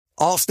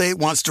Allstate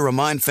wants to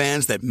remind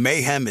fans that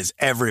mayhem is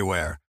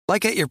everywhere,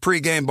 like at your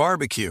pregame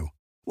barbecue.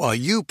 While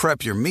you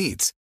prep your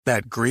meats,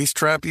 that grease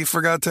trap you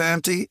forgot to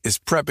empty is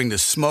prepping to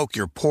smoke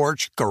your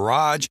porch,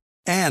 garage,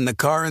 and the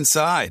car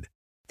inside.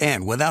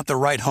 And without the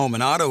right home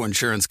and auto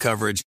insurance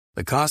coverage,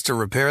 the cost to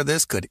repair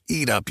this could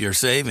eat up your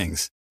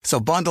savings. So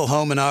bundle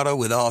home and auto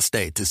with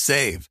Allstate to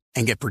save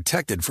and get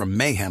protected from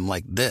mayhem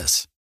like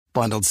this.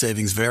 Bundled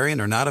savings vary and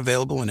are not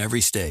available in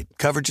every state.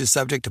 Coverage is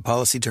subject to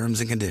policy terms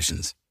and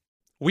conditions.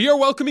 We are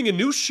welcoming a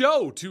new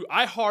show to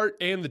iHeart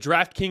and the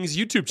DraftKings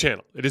YouTube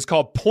channel. It is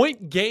called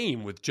Point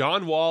Game with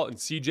John Wall and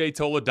CJ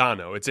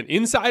Toledano. It's an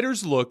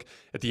insider's look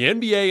at the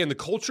NBA and the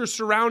culture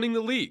surrounding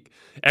the league.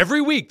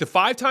 Every week, the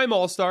five-time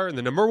All-Star and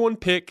the number one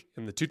pick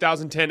in the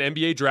 2010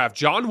 NBA draft,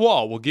 John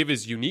Wall, will give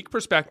his unique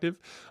perspective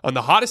on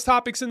the hottest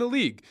topics in the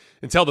league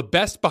and tell the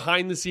best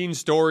behind-the-scenes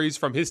stories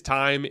from his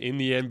time in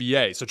the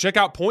NBA. So check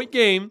out Point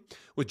Game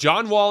with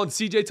John Wall and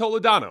CJ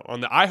Toledano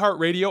on the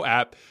iHeartRadio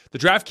app, the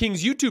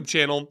DraftKings YouTube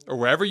channel, or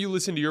wherever you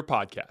listen to your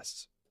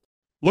podcasts.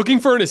 Looking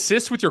for an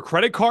assist with your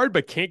credit card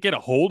but can't get a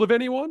hold of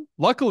anyone?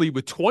 Luckily,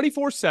 with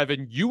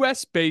 24/7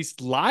 US-based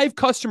live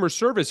customer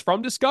service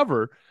from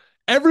Discover,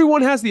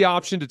 everyone has the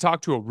option to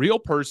talk to a real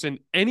person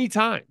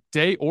anytime,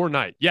 day or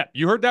night. Yeah,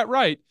 you heard that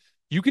right.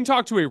 You can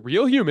talk to a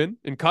real human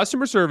in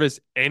customer service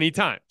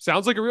anytime.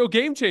 Sounds like a real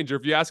game changer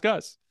if you ask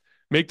us.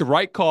 Make the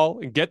right call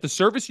and get the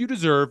service you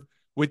deserve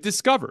with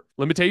Discover.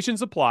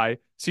 Limitations apply.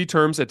 See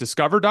terms at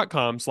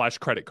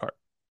discover.com/creditcard.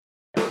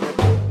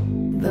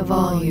 The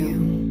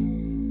volume.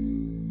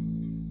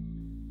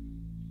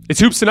 It's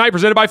Hoops Tonight,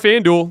 presented by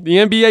FanDuel. The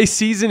NBA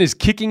season is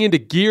kicking into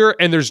gear,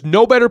 and there's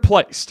no better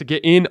place to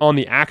get in on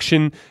the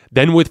action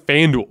than with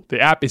FanDuel. The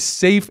app is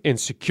safe and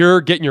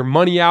secure. Getting your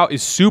money out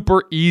is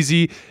super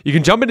easy. You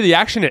can jump into the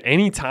action at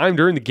any time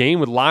during the game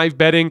with live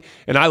betting,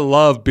 and I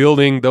love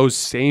building those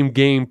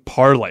same-game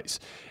parlays.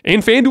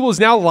 And FanDuel is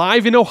now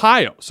live in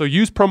Ohio, so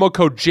use promo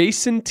code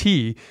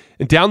JASONT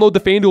and download the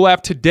FanDuel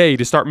app today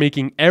to start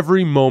making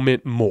every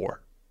moment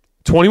more.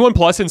 21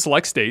 plus in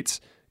select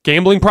states.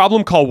 Gambling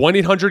problem? Call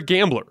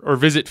 1-800-GAMBLER or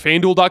visit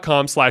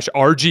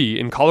FanDuel.com/RG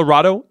in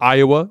Colorado,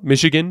 Iowa,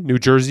 Michigan, New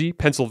Jersey,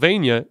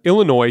 Pennsylvania,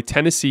 Illinois,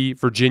 Tennessee,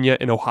 Virginia,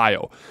 and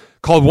Ohio.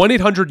 Call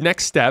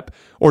 1-800-NEXT-STEP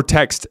or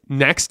text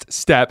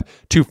NEXT-STEP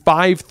to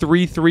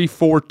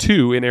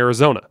 53342 in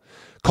Arizona.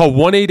 Call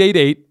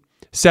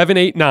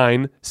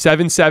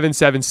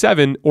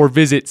 1-888-789-7777 or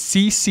visit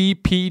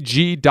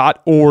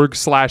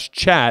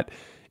ccpg.org/chat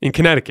in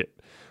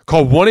Connecticut.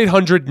 Call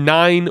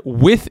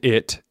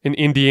 1-800-9-WITH-IT in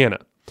Indiana.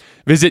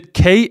 Visit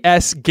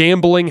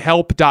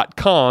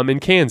ksgamblinghelp.com in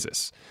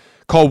Kansas.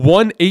 Call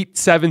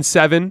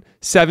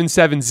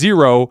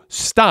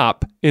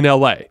 1-877-770-STOP in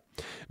LA.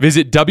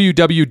 Visit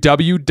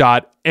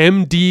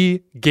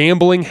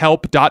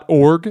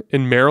www.mdgamblinghelp.org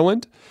in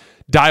Maryland.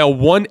 Dial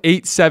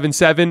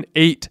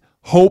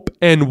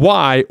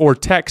 1-877-8-HOPE-NY or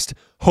text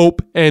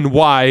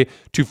HOPE-NY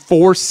to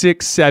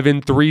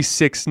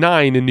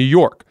 467-369 in New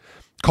York.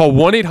 Call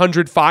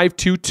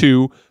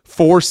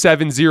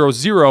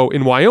 1-800-522-4700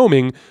 in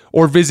Wyoming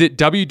or visit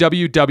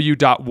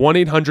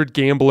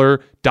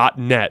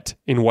www.1800gambler.net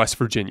in West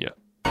Virginia.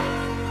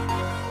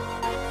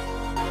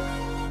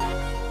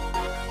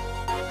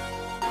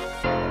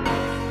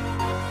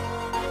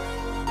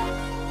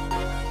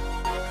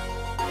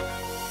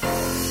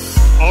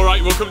 All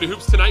right, welcome to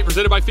Hoops Tonight,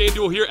 presented by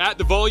FanDuel here at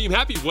The Volume.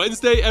 Happy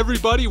Wednesday,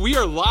 everybody. We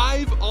are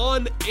live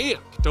on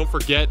AMP. Don't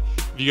forget,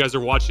 if you guys are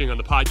watching on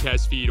the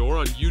podcast feed or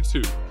on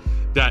YouTube,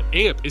 that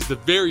AMP is the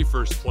very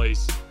first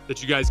place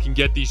that you guys can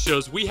get these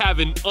shows. We have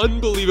an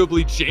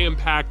unbelievably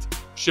jam-packed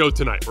show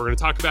tonight. We're going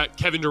to talk about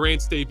Kevin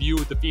Durant's debut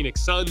with the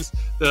Phoenix Suns,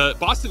 the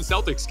Boston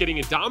Celtics getting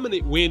a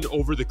dominant win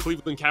over the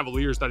Cleveland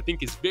Cavaliers that I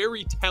think is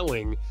very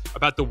telling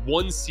about the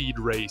one-seed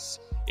race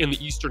in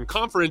the Eastern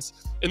Conference.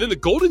 And then the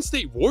Golden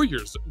State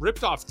Warriors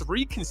ripped off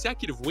 3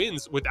 consecutive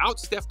wins without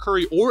Steph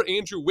Curry or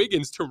Andrew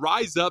Wiggins to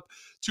rise up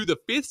to the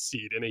 5th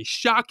seed in a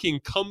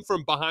shocking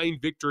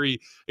come-from-behind victory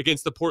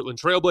against the Portland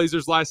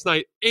Trailblazers last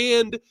night,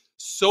 and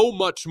so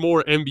much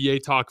more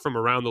NBA talk from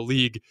around the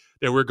league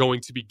that we're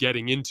going to be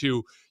getting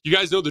into. You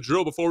guys know the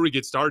drill. Before we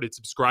get started,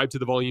 subscribe to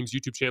the Volume's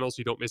YouTube channel so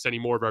you don't miss any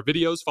more of our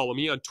videos. Follow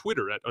me on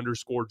Twitter at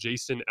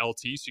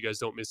 _JasonLT so you guys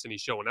don't miss any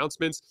show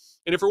announcements.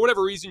 And if for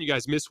whatever reason you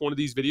guys miss one of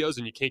these videos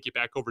and you can't get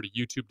back over to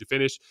YouTube to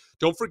finish,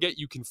 don't forget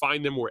you can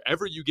find them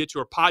wherever you get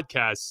your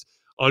podcasts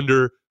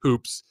under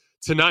Hoops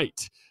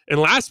Tonight. And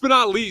last but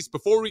not least,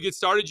 before we get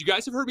started, you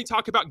guys have heard me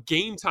talk about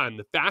Game Time,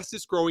 the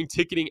fastest growing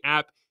ticketing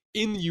app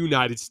in the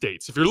United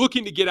States. If you're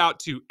looking to get out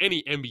to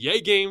any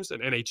NBA games, an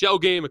NHL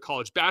game, a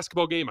college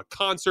basketball game, a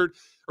concert,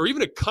 or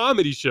even a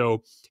comedy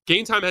show,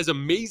 Game Time has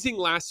amazing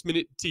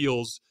last-minute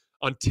deals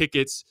on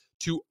tickets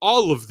to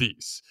all of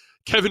these.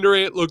 Kevin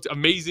Durant looked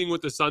amazing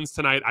with the Suns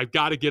tonight. I've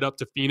got to get up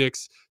to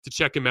Phoenix to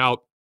check him out.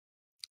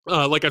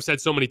 Like I've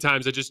said so many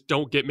times, I just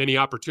don't get many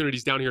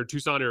opportunities down here in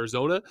Tucson,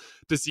 Arizona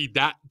to see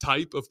that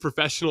type of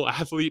professional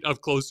athlete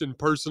up close and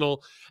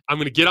personal. I'm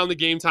going to get on the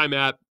Game Time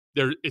app,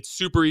 It's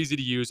super easy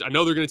to use. I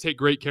know they're going to take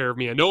great care of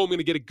me. I know I'm going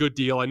to get a good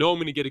deal. I know I'm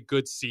going to get a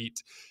good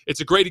seat. It's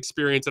a great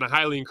experience, and I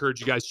highly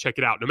encourage you guys to check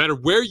it out. No matter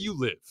where you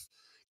live,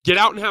 get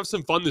out and have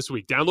some fun this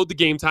week. Download the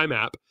Game Time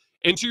app,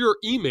 enter your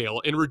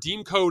email, and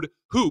redeem code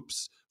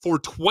HOOPS for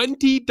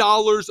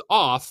 $20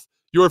 off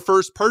your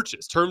first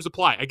purchase. Terms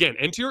apply. Again,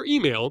 enter your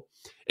email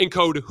and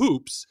code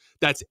HOOPS.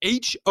 That's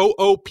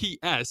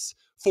HOOPS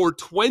for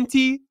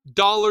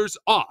 $20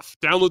 off.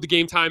 Download the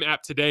Game Time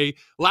app today.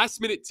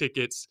 Last minute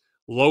tickets,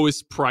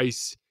 lowest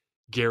price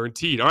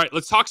guaranteed. All right,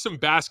 let's talk some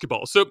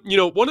basketball. So,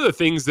 one of the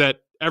things that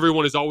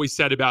everyone has always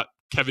said about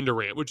Kevin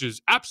Durant, which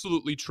is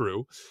absolutely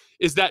true,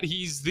 is that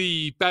he's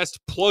the best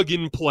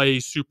plug-and-play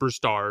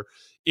superstar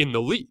in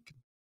the league.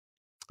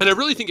 And I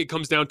really think it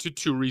comes down to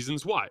two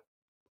reasons why.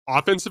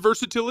 Offensive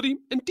versatility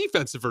and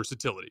defensive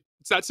versatility.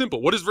 It's that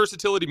simple. What does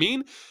versatility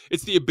mean?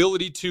 It's the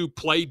ability to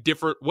play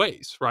different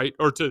ways, right?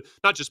 Or to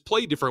not just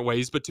play different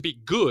ways, but to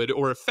be good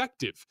or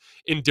effective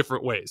in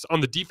different ways. On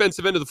the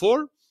defensive end of the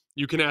floor,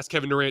 you can ask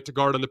Kevin Durant to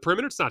guard on the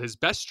perimeter. It's not his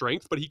best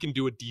strength, but he can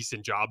do a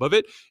decent job of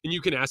it. And you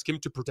can ask him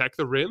to protect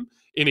the rim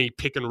in a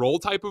pick and roll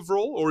type of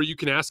role, or you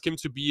can ask him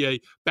to be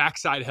a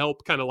backside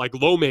help, kind of like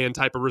low man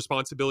type of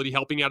responsibility,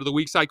 helping out of the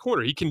weak side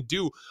corner. He can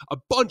do a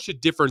bunch of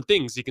different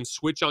things. He can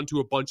switch onto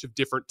a bunch of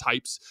different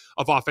types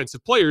of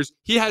offensive players.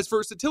 He has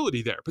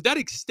versatility there, but that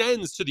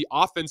extends to the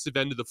offensive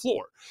end of the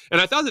floor. And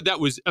I thought that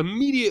was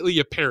immediately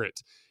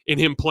apparent in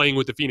him playing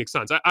with the Phoenix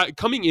Suns.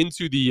 Coming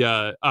into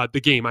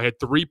the game, I had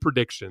three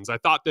predictions. I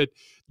thought that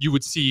you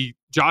would see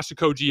Josh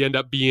Okogie end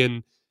up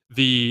being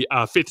the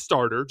fifth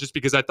starter, just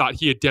because I thought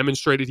he had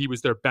demonstrated he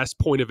was their best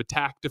point of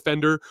attack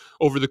defender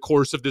over the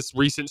course of this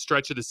recent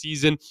stretch of the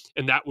season,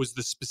 and that was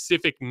the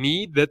specific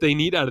need that they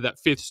need out of that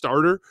fifth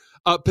starter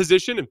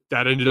position, and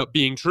that ended up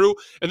being true.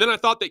 And then I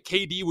thought that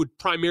KD would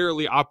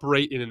primarily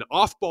operate in an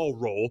off-ball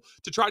role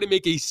to try to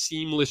make a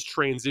seamless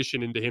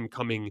transition into him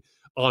coming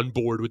on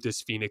board with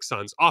this Phoenix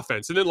Suns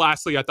offense. And then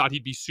lastly, I thought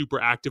he'd be super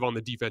active on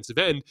the defensive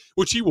end,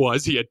 which he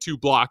was. He had 2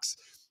 blocks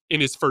in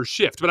his first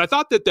shift. But I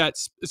thought that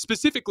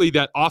specifically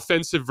that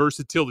offensive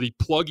versatility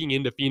plugging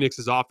into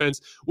Phoenix's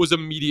offense was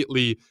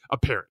immediately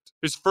apparent.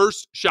 His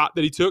first shot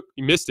that he took,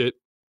 he missed it,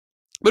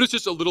 but it's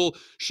just a little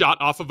shot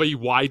off of a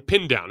wide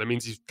pin down. That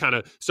means he kind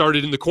of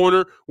started in the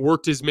corner,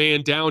 worked his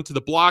man down to the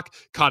block,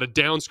 caught a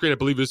down screen, I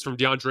believe it was from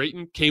DeAndre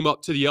Ayton, came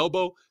up to the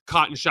elbow,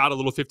 caught and shot a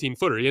little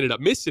 15-footer. He ended up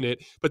missing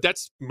it, but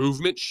that's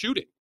movement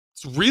shooting.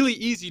 It's really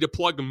easy to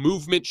plug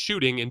movement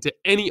shooting into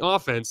any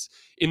offense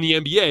in the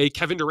NBA.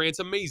 Kevin Durant's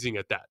amazing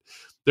at that.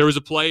 There was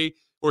a play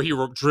where he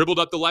dribbled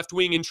up the left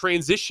wing in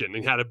transition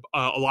and had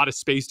a lot of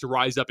space to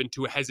rise up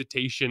into a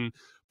hesitation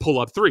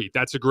pull-up three.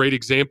 That's a great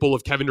example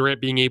of Kevin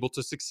Durant being able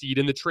to succeed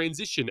in the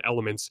transition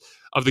elements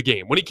of the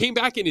game. When he came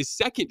back in his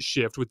second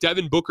shift with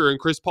Devin Booker and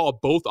Chris Paul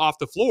both off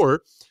the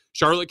floor,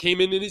 Charlotte came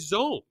in his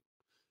zone.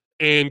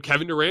 And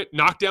Kevin Durant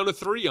knocked down a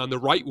three on the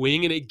right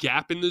wing in a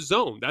gap in the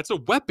zone. That's a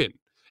weapon,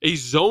 a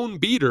zone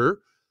beater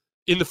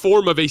in the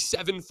form of a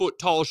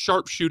 7-foot-tall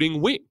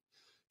sharpshooting wing.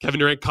 Kevin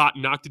Durant caught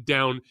and knocked it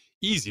down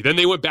easy. Then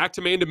they went back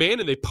to man-to-man,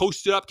 and they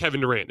posted up Kevin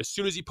Durant. As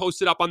soon as he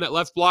posted up on that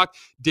left block,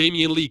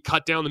 Damian Lee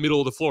cut down the middle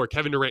of the floor.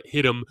 Kevin Durant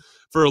hit him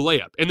for a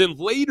layup. And then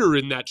later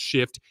in that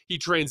shift, he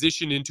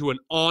transitioned into an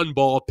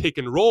on-ball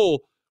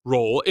pick-and-roll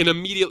and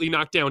immediately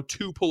knocked down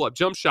 2 pull-up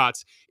jump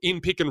shots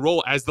in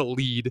pick-and-roll as the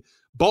lead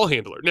ball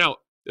handler. Now,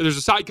 there's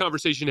a side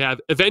conversation to have.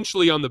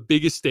 Eventually on the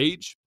biggest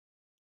stage,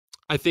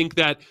 I think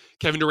that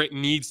Kevin Durant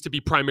needs to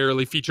be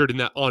primarily featured in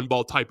that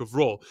on-ball type of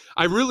role.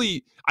 I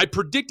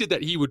predicted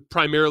that he would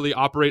primarily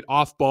operate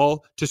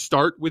off-ball to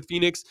start with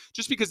Phoenix,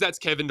 just because that's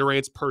Kevin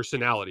Durant's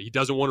personality. He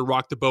doesn't want to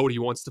rock the boat. He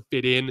wants to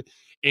fit in,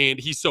 and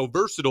he's so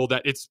versatile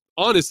that it's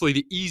honestly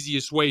the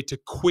easiest way to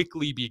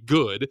quickly be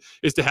good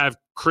is to have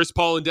Chris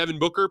Paul and Devin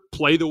Booker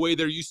play the way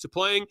they're used to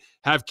playing,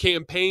 have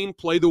Campaign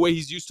play the way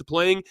he's used to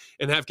playing,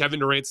 and have Kevin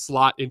Durant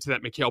slot into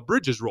that Mikal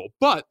Bridges role.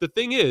 But the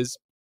thing is,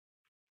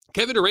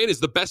 Kevin Durant is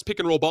the best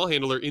pick-and-roll ball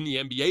handler in the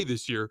NBA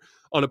this year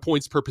on a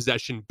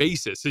points-per-possession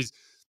basis. He's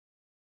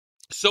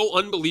so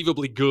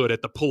unbelievably good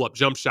at the pull-up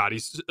jump shot.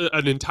 He's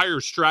an entire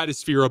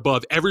stratosphere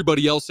above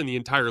everybody else in the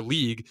entire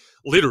league,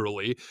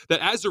 literally, that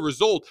as a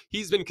result,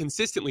 he's been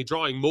consistently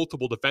drawing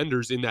multiple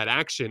defenders in that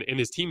action, and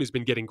his team has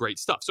been getting great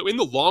stuff. So in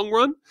the long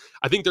run,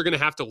 I think they're going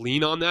to have to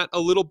lean on that a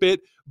little bit,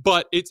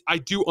 but I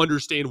do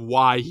understand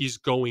why he's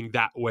going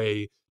that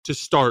way to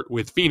start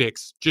with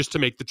Phoenix, just to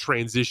make the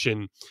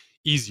transition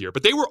easier.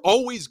 But they were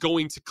always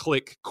going to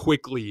click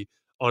quickly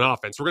on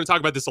offense. We're going to talk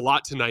about this a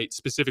lot tonight,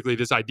 specifically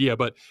this idea,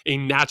 but a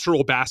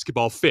natural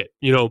basketball fit.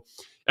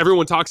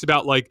 Everyone talks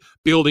about like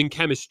building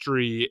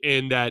chemistry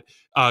and that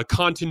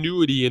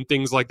continuity and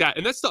things like that.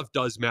 And that stuff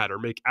does matter.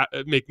 Make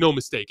no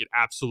mistake, it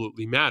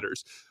absolutely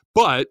matters.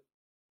 But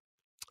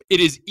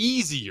it is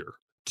easier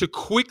to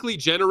quickly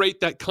generate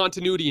that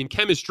continuity and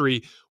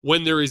chemistry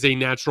when there is a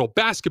natural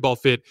basketball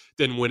fit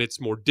than when it's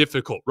more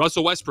difficult.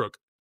 Russell Westbrook,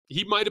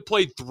 he might have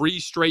played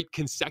 3 straight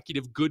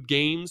consecutive good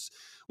games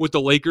with the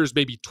Lakers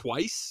maybe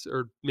twice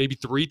or maybe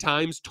 3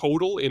 times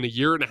total in a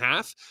year and a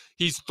half.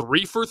 He's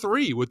 3 for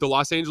 3 with the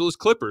Los Angeles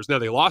Clippers. Now,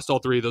 they lost all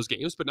 3 of those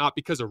games, but not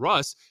because of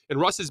Russ. And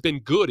Russ has been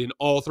good in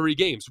all 3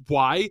 games.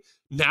 Why?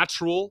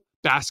 Natural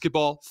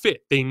basketball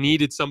fit. They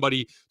needed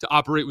somebody to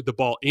operate with the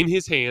ball in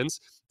his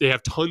hands. They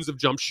have tons of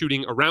jump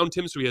shooting around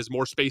him, so he has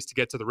more space to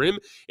get to the rim,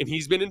 and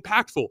he's been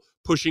impactful,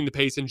 pushing the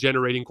pace and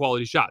generating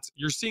quality shots.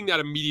 You're seeing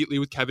that immediately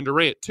with Kevin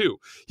Durant, too.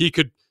 He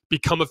could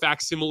become a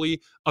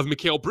facsimile of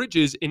Mikal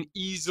Bridges and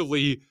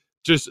easily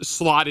just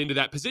slot into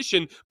that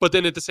position, but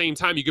then at the same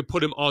time, you could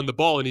put him on the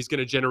ball, and he's going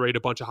to generate a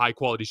bunch of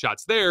high-quality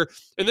shots there.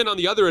 And then on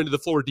the other end of the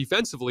floor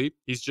defensively,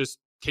 he's just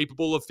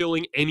capable of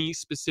filling any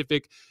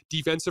specific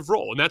defensive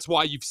role, and that's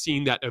why you've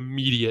seen that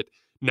immediate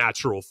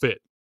natural fit.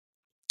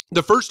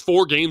 The first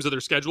 4 games of their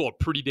schedule are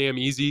pretty damn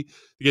easy.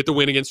 They get the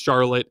win against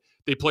Charlotte.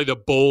 They play the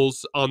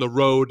Bulls on the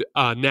road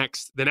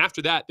next. Then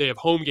after that, they have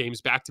home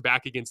games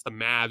back-to-back against the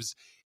Mavs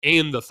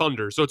and the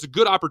Thunder. So it's a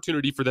good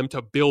opportunity for them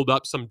to build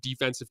up some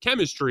defensive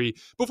chemistry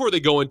before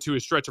they go into a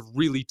stretch of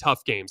really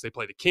tough games. They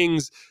play the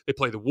Kings, they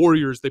play the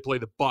Warriors, they play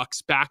the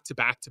Bucks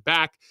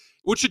back-to-back,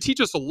 which should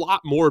teach us a lot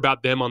more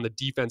about them on the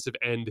defensive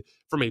end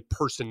from a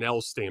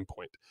personnel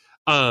standpoint.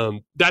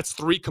 That's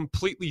 3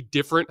 completely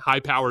different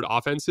high-powered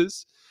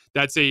offenses.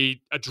 That's a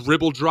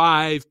dribble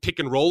drive, pick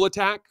and roll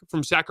attack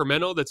from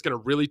Sacramento that's going to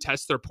really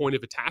test their point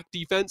of attack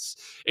defense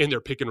and their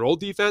pick and roll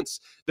defense.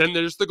 Then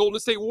there's the Golden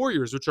State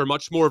Warriors, which are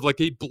much more of like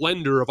a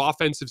blender of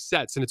offensive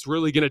sets, and it's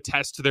really going to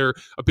test their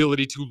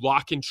ability to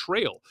lock and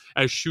trail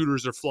as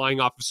shooters are flying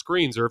off of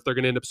screens, or if they're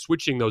going to end up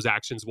switching those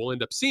actions, we'll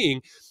end up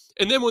seeing.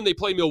 And then when they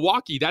play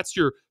Milwaukee, that's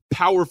your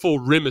powerful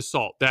rim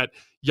assault, that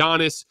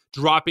Giannis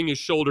dropping his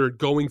shoulder,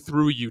 going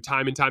through you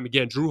time and time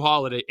again. Drew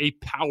Holiday, a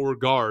power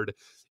guard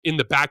in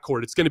the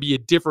backcourt. It's going to be a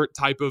different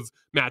type of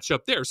matchup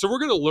there. So we're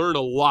going to learn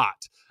a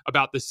lot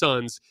about the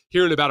Suns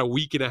here in about a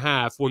week and a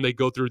half when they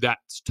go through that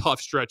tough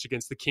stretch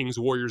against the Kings,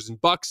 Warriors, and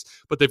Bucks.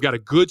 But they've got a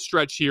good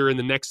stretch here in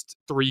the next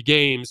 3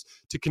 games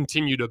to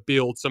continue to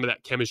build some of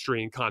that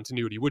chemistry and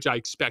continuity, which I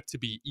expect to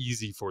be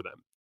easy for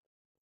them.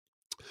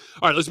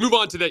 All right, let's move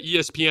on to that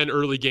ESPN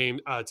early game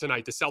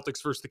tonight, the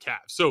Celtics versus the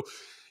Cavs. So,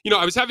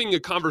 I was having a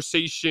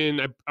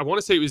conversation, I want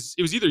to say it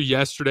was either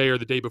yesterday or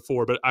the day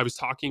before, but I was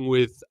talking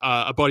with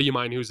a buddy of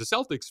mine who's a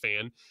Celtics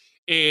fan,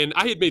 and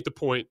I had made the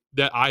point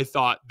that I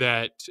thought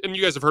that, and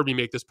you guys have heard me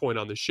make this point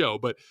on the show,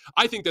 but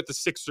I think that the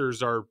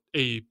Sixers are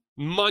a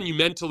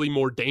monumentally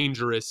more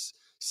dangerous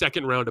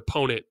second-round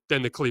opponent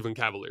than the Cleveland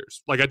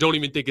Cavaliers. Like, I don't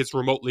even think it's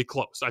remotely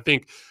close. I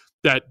think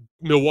that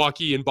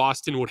Milwaukee and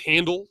Boston would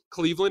handle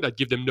Cleveland. I'd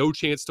give them no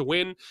chance to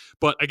win.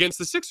 But against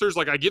the Sixers,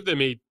 I give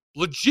them a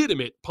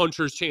legitimate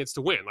puncher's chance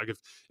to win. Like, if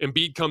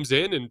Embiid comes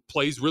in and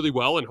plays really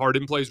well and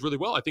Harden plays really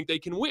well, I think they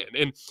can win.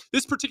 And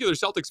this particular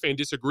Celtics fan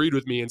disagreed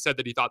with me and said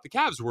that he thought the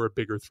Cavs were a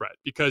bigger threat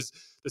because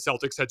the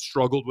Celtics had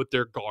struggled with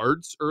their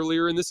guards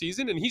earlier in the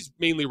season. And he's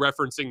mainly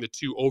referencing the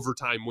 2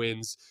 overtime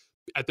wins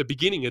at the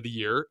beginning of the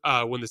year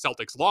when the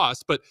Celtics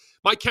lost. But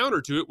my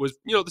counter to it was,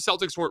 the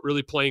Celtics weren't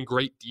really playing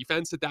great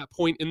defense at that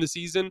point in the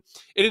season.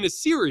 And in a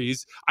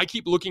series, I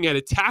keep looking at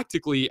it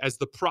tactically as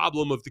the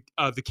problem of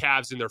the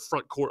Cavs in their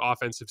front court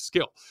offensive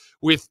skill.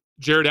 With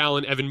Jared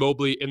Allen, Evan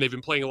Mobley, and they've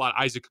been playing a lot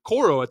of Isaac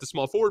Okoro at the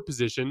small forward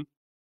position.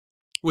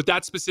 With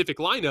that specific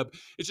lineup,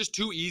 it's just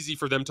too easy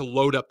for them to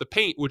load up the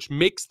paint, which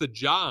makes the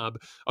job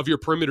of your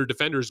perimeter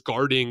defenders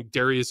guarding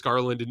Darius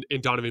Garland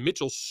and Donovan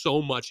Mitchell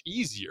so much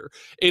easier.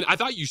 And I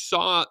thought you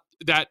saw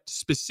that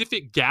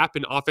specific gap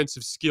in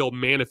offensive skill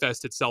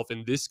manifest itself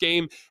in this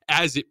game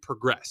as it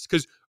progressed.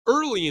 Because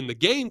early in the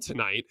game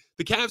tonight,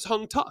 the Cavs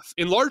hung tough,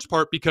 in large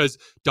part because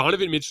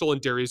Donovan Mitchell and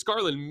Darius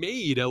Garland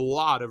made a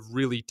lot of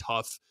really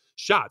tough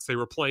shots. They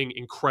were playing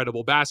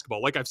incredible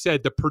basketball. Like I've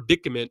said, the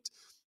predicament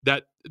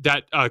that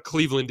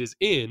Cleveland is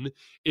in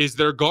is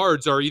their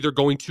guards are either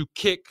going to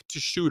kick to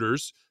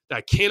shooters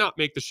that cannot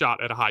make the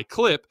shot at a high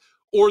clip,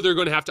 or they're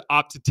going to have to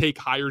opt to take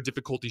higher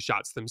difficulty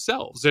shots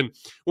themselves. And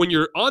when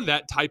you're on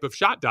that type of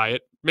shot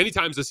diet, many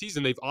times this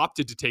season, they've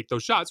opted to take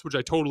those shots, which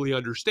I totally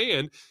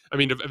understand. I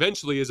mean,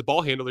 eventually as a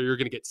ball handler, you're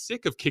going to get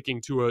sick of kicking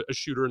to a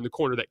shooter in the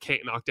corner that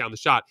can't knock down the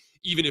shot,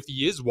 even if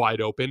he is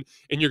wide open.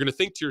 And you're going to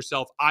think to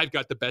yourself, I've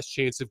got the best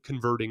chance of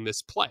converting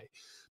this play.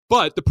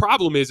 But the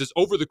problem is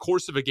over the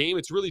course of a game,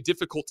 it's really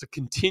difficult to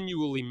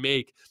continually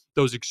make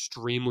those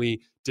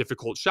extremely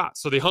difficult shots.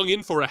 So they hung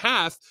in for a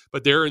half,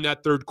 but there in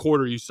that third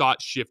quarter, you saw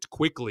it shift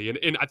quickly.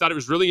 And I thought it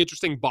was really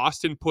interesting.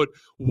 Boston put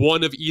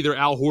one of either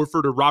Al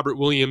Horford or Robert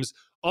Williams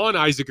on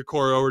Isaac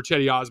Okoro or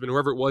Cedi Osman,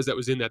 whoever it was that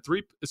was in that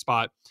 3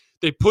 spot.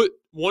 They put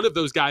one of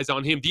those guys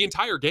on him the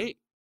entire game,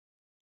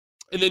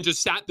 and then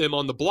just sat them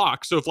on the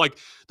block. So if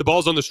the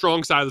ball's on the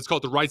strong side, let's call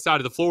it the right side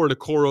of the floor, and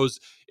Okoro's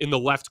in the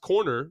left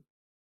corner,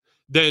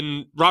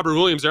 then Robert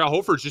Williams or Al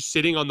Horford's just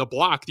sitting on the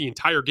block the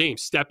entire game,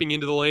 stepping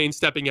into the lane,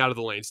 stepping out of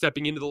the lane,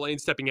 stepping into the lane,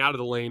 stepping out of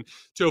the lane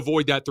to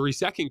avoid that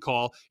 3-second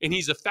call. And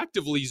he's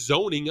effectively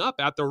zoning up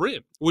at the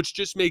rim, which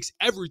just makes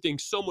everything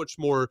so much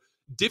more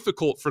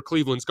difficult for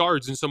Cleveland's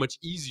guards and so much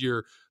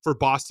easier for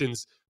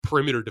Boston's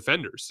perimeter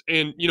defenders.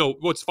 And,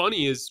 what's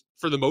funny is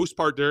for the most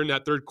part during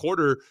that third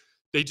quarter,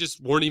 they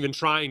just weren't even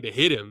trying to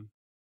hit him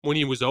when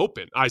he was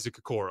open, Isaac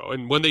Okoro.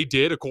 And when they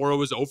did, Okoro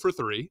was 0 for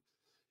 3.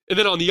 And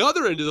then on the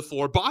other end of the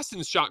floor,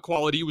 Boston's shot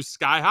quality was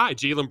sky high.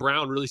 Jaylen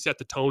Brown really set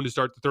the tone to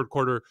start the third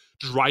quarter,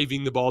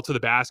 driving the ball to the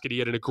basket. He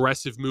had an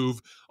aggressive move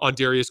on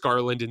Darius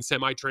Garland in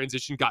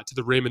semi-transition, got to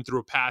the rim and threw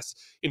a pass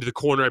into the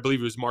corner. I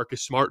believe it was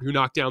Marcus Smart who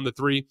knocked down the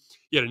three.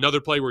 He had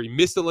another play where he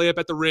missed a layup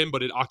at the rim,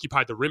 but it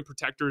occupied the rim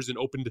protectors and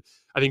opened.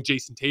 I think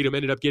Jason Tatum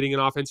ended up getting an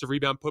offensive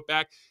rebound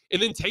putback.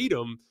 And then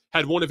Tatum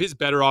had one of his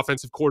better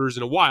offensive quarters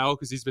in a while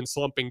because he's been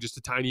slumping just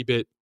a tiny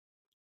bit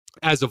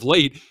as of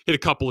late, hit a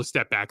couple of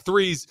step back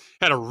threes,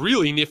 had a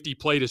really nifty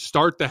play to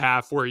start the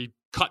half where he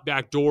cut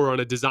back door on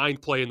a designed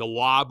play and the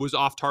lob was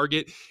off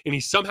target. And he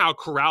somehow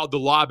corralled the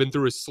lob and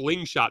threw a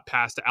slingshot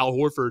pass to Al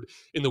Horford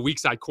in the weak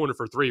side corner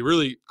for three.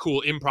 Really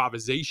cool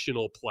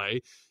improvisational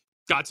play.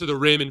 Got to the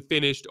rim and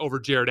finished over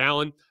Jared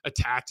Allen,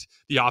 attacked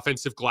the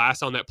offensive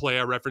glass on that play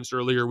I referenced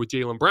earlier with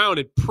Jaylen Brown.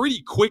 And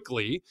pretty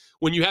quickly,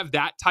 when you have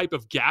that type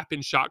of gap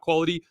in shot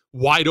quality,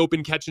 wide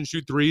open catch and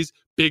shoot threes,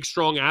 big,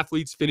 strong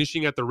athletes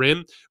finishing at the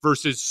rim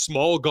versus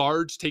small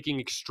guards taking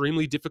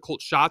extremely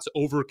difficult shots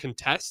over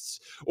contests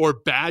or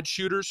bad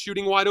shooters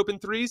shooting wide open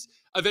threes,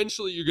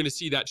 eventually you're going to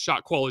see that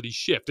shot quality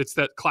shift. It's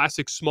that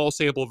classic small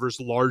sample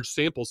versus large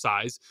sample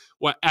size.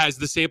 As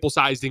the sample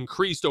size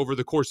increased over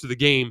the course of the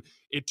game,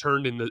 it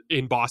turned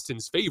in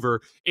Boston's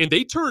favor, and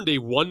they turned a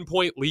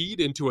 1-point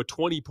lead into a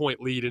 20-point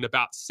lead in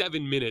about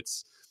 7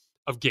 minutes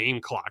of game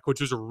clock,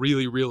 which was a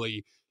really,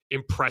 really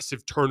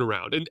impressive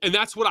turnaround. And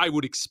that's what I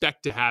would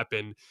expect to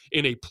happen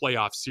in a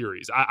playoff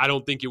series. I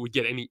don't think it would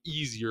get any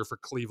easier for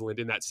Cleveland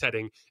in that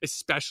setting,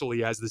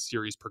 especially as the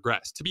series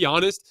progressed. To be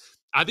honest,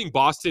 I think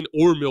Boston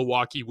or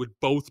Milwaukee would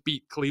both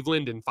beat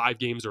Cleveland in 5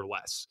 games or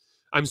less.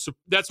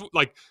 That's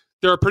like,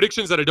 there are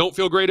predictions that I don't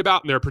feel great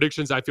about, and there are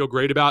predictions I feel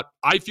great about.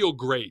 I feel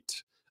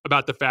great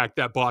about the fact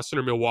that Boston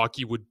or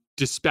Milwaukee would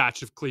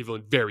dispatch of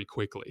Cleveland very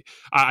quickly.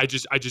 I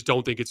just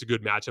don't think it's a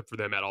good matchup for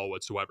them at all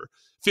whatsoever.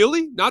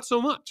 Philly, not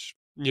so much.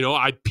 You know,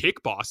 I'd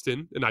pick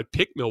Boston and I'd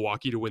pick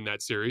Milwaukee to win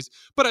that series,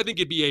 but I think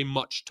it'd be a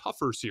much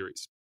tougher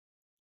series.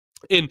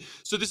 And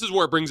so this is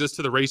where it brings us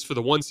to the race for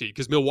the 1 seed,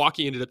 because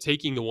Milwaukee ended up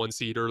taking the 1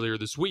 seed earlier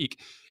this week,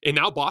 and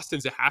now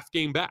Boston's a half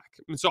game back.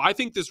 And so I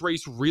think this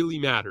race really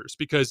matters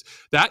because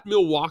that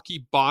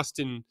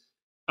Milwaukee-Boston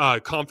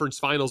conference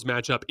finals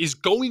matchup is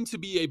going to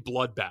be a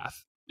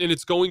bloodbath, and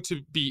it's going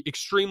to be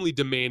extremely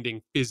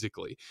demanding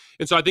physically.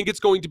 And so I think it's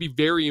going to be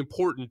very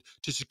important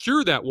to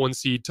secure that 1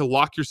 seed to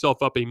lock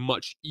yourself up a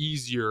much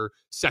easier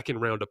second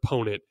round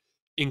opponent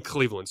in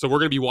Cleveland. So we're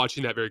going to be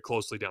watching that very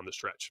closely down the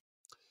stretch.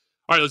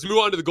 All right, let's move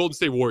on to the Golden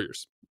State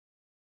Warriors.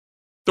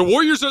 The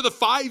Warriors are the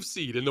 5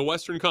 seed in the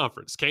Western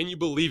Conference. Can you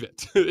believe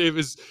it?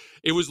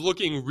 It was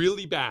looking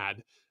really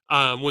bad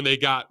when they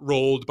got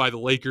rolled by the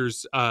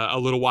Lakers a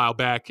little while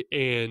back,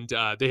 and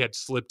they had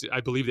slipped.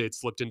 I believe they had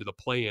slipped into the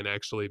play-in,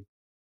 actually.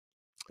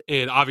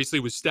 And obviously,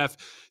 with Steph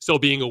still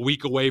being a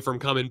week away from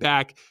coming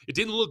back, it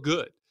didn't look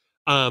good.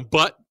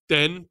 But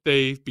then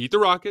they beat the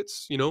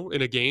Rockets,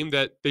 in a game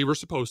that they were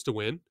supposed to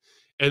win.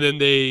 And then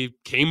they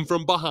came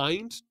from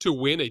behind to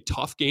win a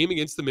tough game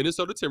against the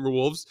Minnesota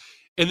Timberwolves.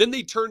 And then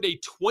they turned a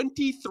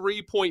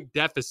 23-point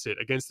deficit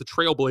against the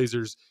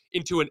Trailblazers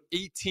into an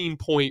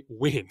 18-point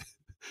win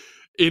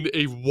in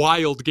a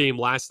wild game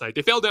last night.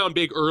 They fell down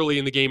big early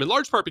in the game, in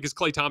large part because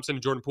Klay Thompson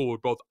and Jordan Poole were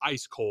both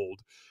ice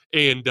cold.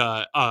 And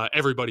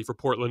everybody for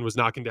Portland was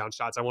knocking down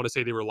shots. I want to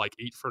say they were like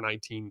 8 for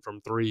 19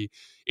 from 3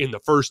 in the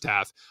first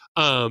half.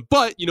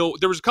 But,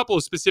 there was a couple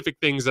of specific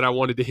things that I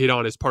wanted to hit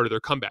on as part of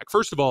their comeback.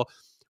 First of all,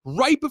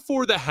 right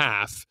before the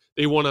half,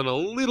 they went on a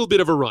little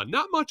bit of a run.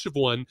 Not much of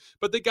one,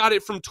 but they got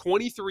it from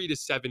 23 to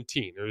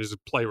 17. There was a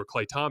play where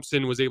Klay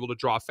Thompson was able to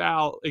draw a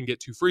foul and get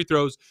 2 free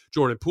throws.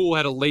 Jordan Poole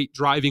had a late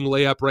driving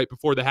layup right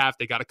before the half.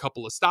 They got a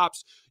couple of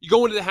stops. You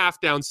go into the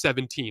half down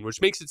 17, which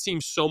makes it seem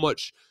so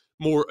much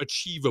more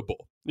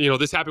achievable.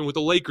 This happened with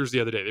the Lakers the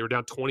other day. They were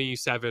down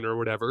 27 or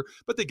whatever,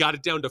 but they got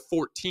it down to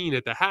 14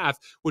 at the half,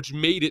 which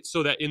made it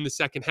so that in the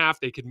second half,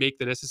 they could make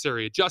the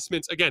necessary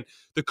adjustments. Again,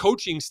 the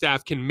coaching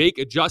staff can make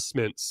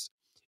adjustments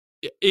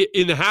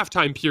in the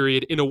halftime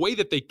period in a way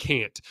that they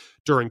can't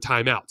during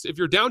timeouts. If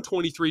you're down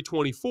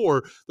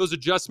 23-24, those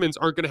adjustments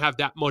aren't going to have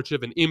that much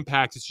of an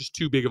impact. It's just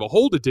too big of a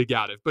hole to dig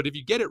out of. But if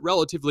you get it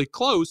relatively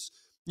close,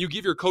 you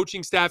give your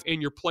coaching staff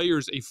and your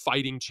players a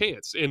fighting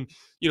chance. And,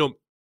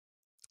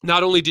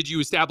 not only did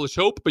you establish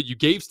hope, but you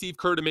gave Steve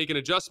Kerr to make an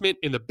adjustment.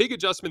 And the big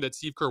adjustment that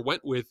Steve Kerr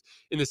went with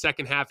in the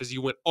second half is he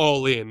went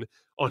all in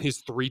on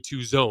his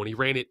 3-2 zone. He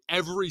ran it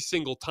every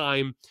single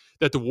time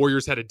that the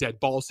Warriors had a dead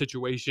ball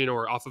situation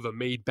or off of a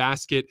made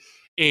basket.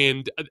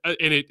 And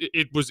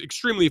it was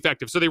extremely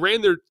effective. So they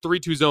ran their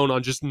 3-2 zone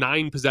on just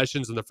 9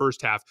 possessions in the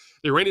first half.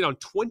 They ran it on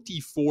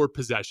 24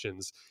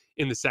 possessions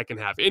in the second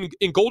half.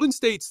 In Golden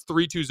State's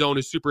 3-2 zone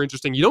is super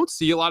interesting. You don't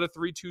see a lot of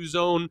 3-2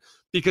 zone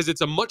because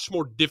it's a much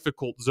more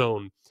difficult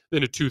zone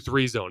than a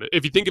 2-3 zone.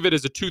 If you think of it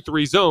as a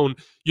 2-3 zone,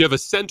 you have a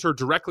center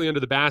directly under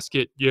the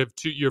basket. You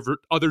have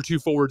other 2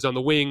 forwards on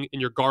the wing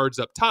and your guards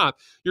up top.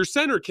 Your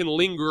center can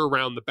linger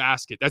around the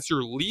basket. That's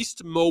your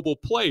least mobile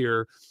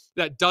player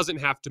that doesn't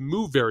have to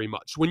move very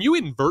much. When you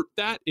invert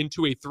that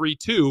into a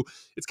 3-2,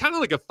 it's kind of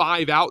like a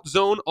 5-out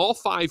zone. All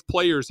 5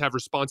 players have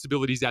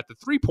responsibilities at the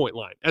 3-point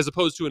line, as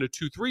opposed to in a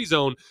 2-3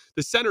 zone,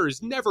 the center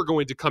is never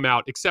going to come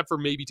out except for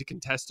maybe to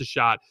contest a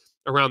shot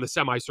around the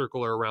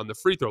semicircle or around the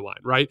free throw line,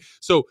 right?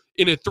 So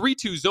in a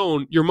 3-2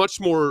 zone, you're much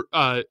more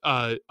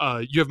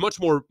you have much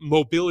more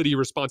mobility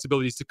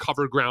responsibilities to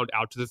cover ground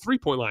out to the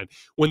 3-point line.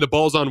 When the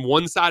ball's on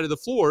one side of the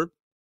floor,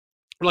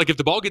 like if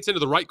the ball gets into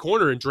the right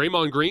corner and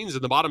Draymond Green's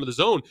in the bottom of the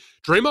zone,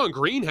 Draymond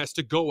Green has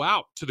to go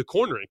out to the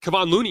corner and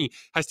Kevon Looney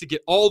has to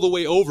get all the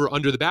way over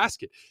under the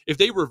basket. If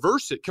they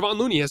reverse it, Kevon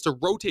Looney has to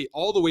rotate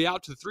all the way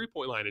out to the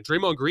 3-point line and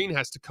Draymond Green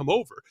has to come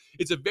over.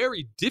 It's a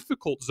very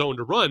difficult zone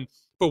to run,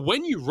 but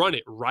when you run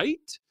it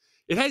right,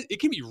 it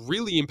can be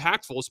really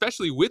impactful,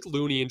 especially with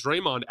Looney and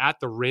Draymond at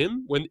the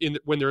rim when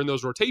they're in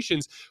those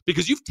rotations,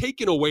 because you've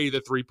taken away the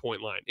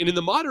 3-point line. And in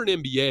the modern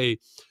NBA,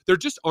 there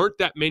just aren't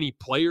that many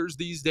players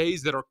these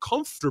days that are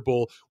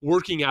comfortable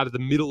working out of the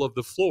middle of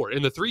the floor.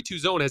 And the 3-2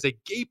 zone has a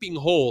gaping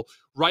hole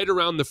right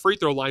around the free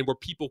throw line where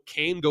people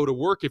can go to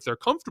work if they're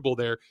comfortable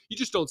there. You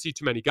just don't see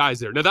too many guys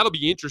there. Now, that'll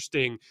be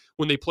interesting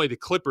when they play the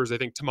Clippers, I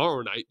think,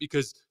 tomorrow night,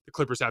 because the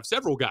Clippers have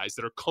several guys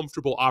that are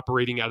comfortable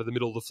operating out of the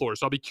middle of the floor.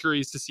 So I'll be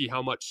curious to see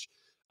how much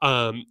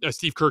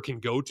Steve Kerr can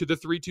go to the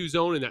 3-2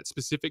 zone in that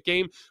specific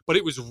game, but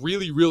it was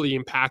really, really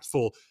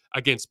impactful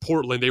against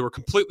Portland. They were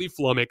completely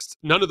flummoxed.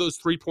 None of those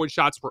 3-point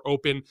shots were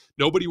open.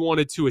 Nobody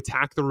wanted to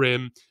attack the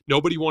rim.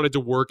 Nobody wanted to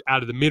work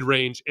out of the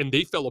mid-range, and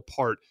they fell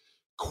apart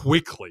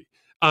quickly.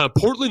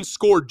 Portland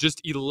scored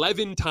just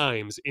 11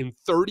 times in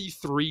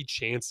 33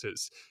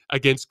 chances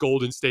against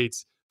Golden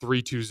State's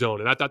 3-2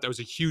 zone. And I thought that was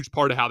a huge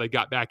part of how they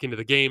got back into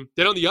the game.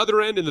 Then on the other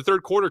end, in the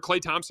third quarter,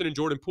 Klay Thompson and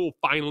Jordan Poole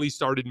finally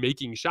started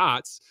making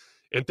shots,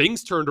 and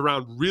things turned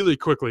around really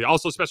quickly.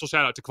 Also, special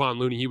shout out to Kevon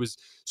Looney. He was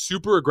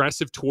super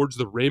aggressive towards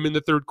the rim in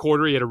the third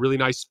quarter. He had a really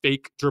nice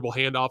fake dribble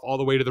handoff all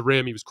the way to the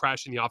rim. He was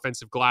crashing the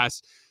offensive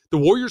glass. The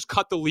Warriors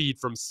cut the lead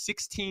from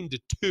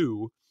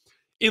 16-2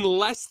 in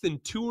less than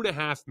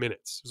 2.5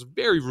 minutes. It was a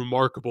very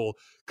remarkable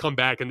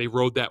comeback, and they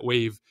rode that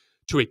wave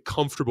to a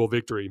comfortable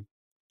victory.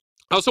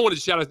 I also wanted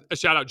to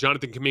shout out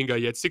Jonathan Kuminga.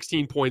 He had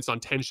 16 points on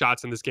 10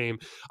 shots in this game.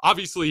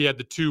 Obviously, he had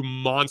the 2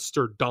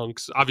 monster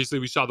dunks. Obviously,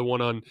 we saw the one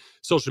on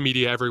social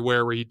media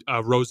everywhere where he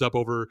rose up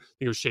over, I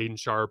think it was Shaedon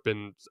Sharp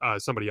and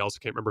somebody else,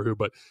 I can't remember who,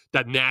 but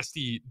that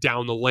nasty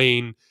down the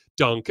lane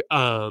dunk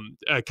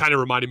kind of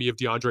reminded me of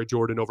DeAndre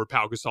Jordan over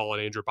Pau Gasol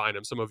and Andrew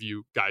Bynum. Some of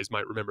you guys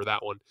might remember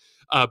that one.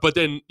 But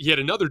then he had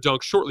another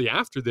dunk shortly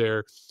after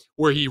there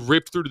where he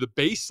ripped through to the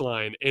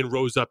baseline and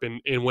rose up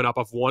and went up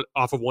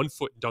off of one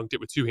foot and dunked it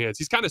with 2 hands.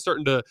 He's kind of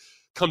starting to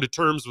come to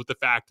terms with the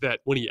fact that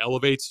when he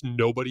elevates,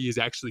 nobody is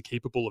actually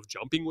capable of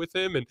jumping with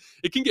him. And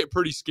it can get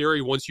pretty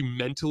scary once you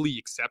mentally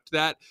accept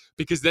that,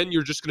 because then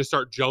you're just going to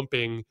start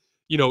jumping,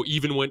 you know,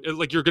 even when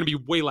like you're going to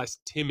be way less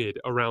timid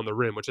around the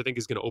rim, which I think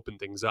is going to open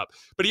things up.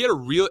 But he had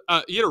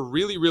a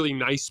really, really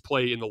nice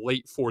play in the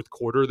late fourth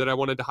quarter that I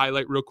wanted to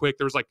highlight real quick.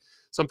 There was like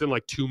something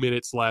like 2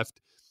 minutes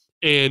left,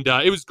 and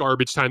it was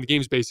garbage time. The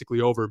game's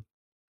basically over.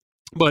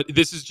 But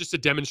this is just a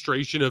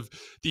demonstration of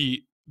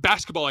the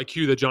basketball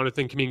IQ that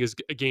Jonathan Kuminga is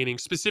gaining,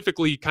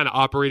 specifically kind of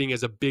operating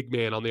as a big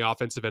man on the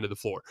offensive end of the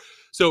floor.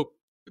 So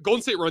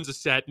Golden State runs a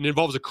set and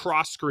involves a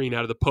cross screen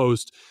out of the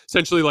post.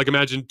 Essentially, like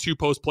imagine 2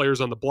 post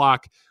players on the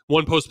block.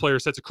 One post player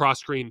sets a cross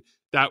screen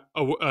that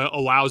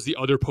allows the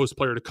other post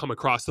player to come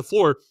across the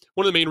floor.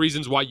 One of the main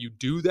reasons why you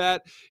do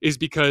that is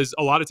because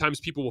a lot of times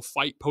people will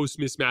fight post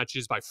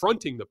mismatches by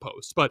fronting the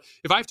post. But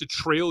if I have to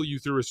trail you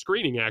through a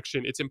screening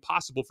action, it's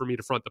impossible for me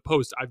to front the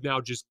post. I've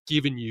now just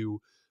given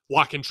you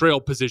lock and trail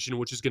position,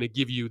 which is going to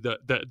give you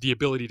the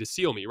ability to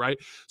seal me, right?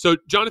 So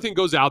Jonathan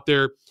goes out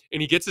there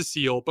and he gets a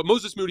seal, but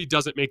Moses Moody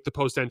doesn't make the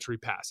post entry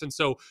pass. And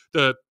so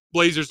the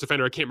Blazers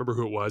defender, I can't remember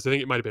who it was. I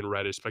think it might have been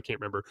Reddish, but I can't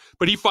remember.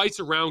 But he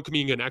fights around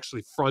Kuminga and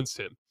actually fronts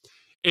him.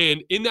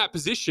 And in that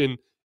position,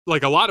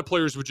 like a lot of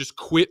players would just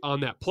quit on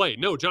that play.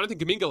 No, Jonathan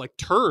Kuminga like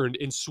turned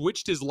and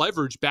switched his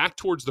leverage back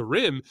towards the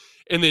rim.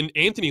 And then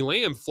Anthony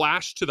Lamb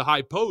flashed to the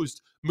high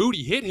post.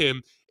 Moody hit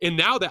him. And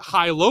now that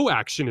high-low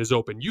action is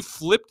open. You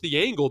flipped the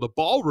angle, the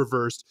ball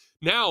reversed.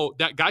 Now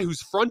that guy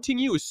who's fronting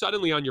you is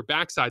suddenly on your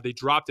backside. They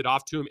dropped it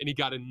off to him, and he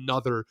got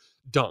another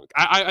dunk.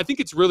 I think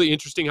it's really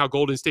interesting how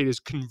Golden State has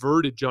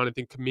converted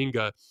Jonathan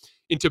Kuminga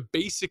into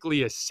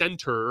basically a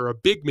center or a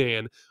big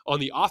man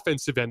on the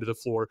offensive end of the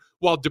floor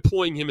while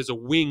deploying him as a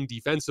wing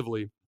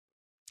defensively.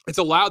 It's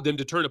allowed them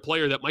to turn a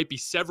player that might be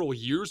several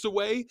years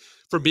away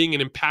from being an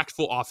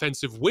impactful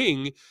offensive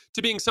wing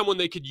to being someone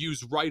they could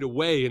use right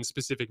away in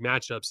specific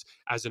matchups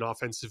as an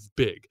offensive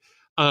big.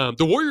 The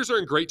Warriors are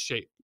in great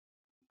shape.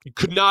 You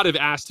could not have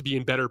asked to be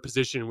in better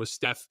position with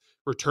Steph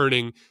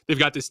returning. They've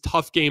got this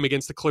tough game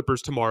against the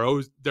Clippers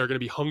tomorrow. They're going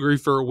to be hungry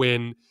for a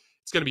win.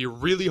 It's going to be a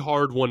really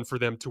hard one for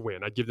them to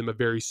win. I'd give them a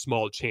very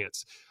small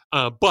chance.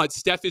 But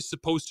Steph is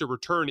supposed to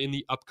return in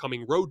the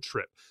upcoming road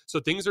trip. So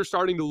things are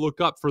starting to look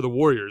up for the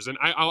Warriors. And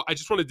I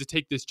just wanted to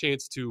take this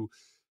chance to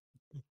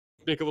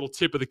make a little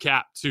tip of the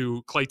cap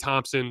to Klay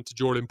Thompson, to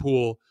Jordan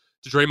Poole,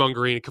 to Draymond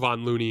Green, and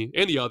Kevon Looney,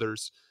 and the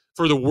others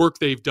for the work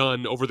they've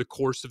done over the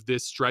course of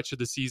this stretch of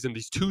the season,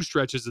 these two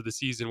stretches of the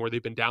season where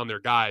they've been down their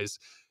guys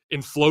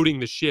and floating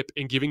the ship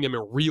and giving them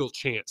a real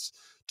chance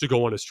to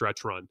go on a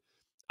stretch run.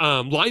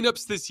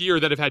 Lineups this year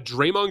that have had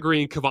Draymond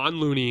Green, Kevon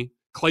Looney,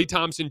 Klay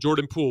Thompson,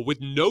 Jordan Poole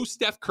with no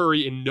Steph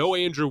Curry and no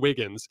Andrew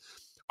Wiggins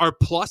are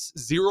plus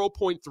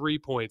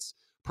 0.3 points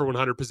per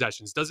 100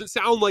 possessions. Doesn't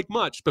sound like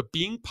much, but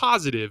being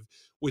positive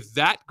with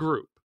that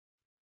group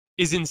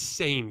is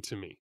insane to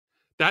me.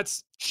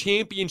 That's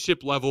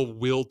championship level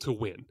will to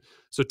win.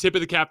 So tip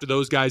of the cap to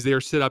those guys. They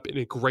are set up in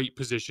a great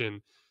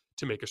position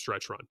to make a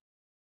stretch run.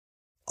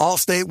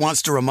 Allstate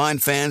wants to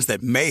remind fans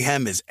that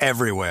mayhem is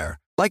everywhere,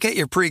 like at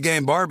your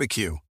pregame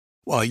barbecue.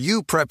 While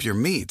you prep your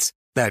meats,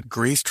 that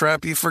grease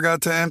trap you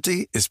forgot to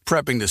empty is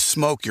prepping to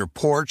smoke your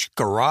porch,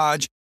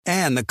 garage,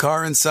 and the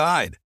car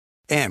inside.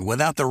 And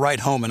without the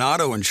right home and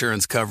auto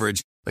insurance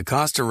coverage, the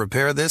cost to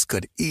repair this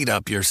could eat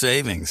up your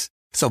savings.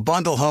 So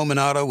bundle home and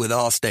auto with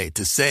Allstate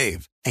to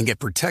save and get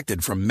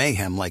protected from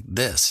mayhem like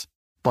this.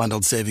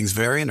 Bundled savings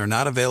vary and are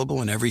not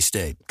available in every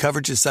state.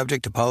 Coverage is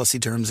subject to policy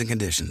terms and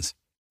conditions.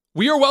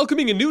 We are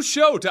welcoming a new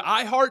show to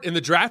iHeart and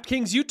the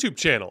DraftKings YouTube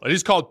channel. It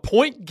is called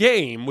Point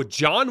Game with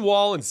John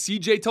Wall and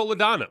CJ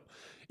Toledano.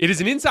 It is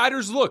an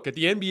insider's look at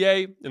the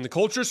NBA and the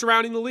culture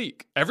surrounding the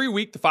league. Every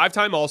week, the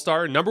five-time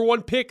All-Star and number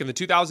one pick in the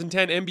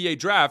 2010 NBA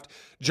Draft,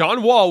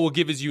 John Wall will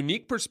give his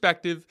unique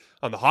perspective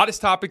on the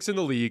hottest topics in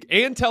the league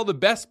and tell the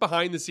best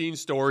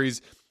behind-the-scenes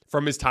stories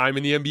from his time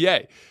in the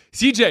NBA.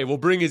 CJ will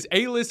bring his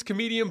A-list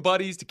comedian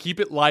buddies to keep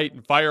it light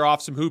and fire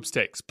off some hoops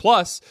takes.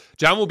 Plus,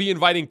 John will be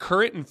inviting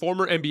current and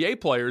former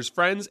NBA players,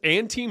 friends,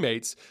 and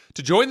teammates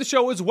to join the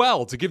show as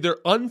well to give their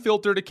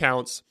unfiltered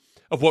accounts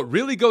of what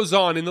really goes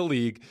on in the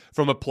league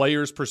from a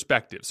player's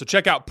perspective. So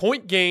check out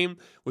Point Game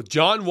with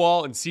John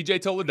Wall and CJ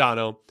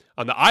Toledano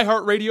on the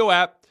iHeartRadio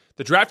app,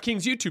 the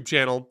DraftKings YouTube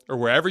channel, or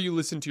wherever you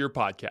listen to your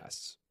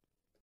podcasts.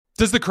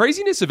 Does the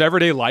craziness of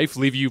everyday life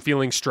leave you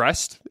feeling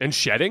stressed and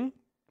shedding?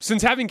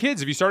 Since having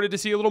kids, have you started to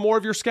see a little more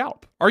of your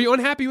scalp? Are you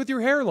unhappy with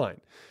your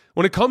hairline?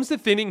 When it comes to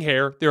thinning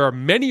hair, there are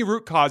many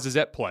root causes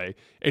at play,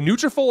 and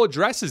Nutrafol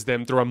addresses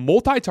them through a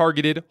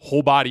multi-targeted,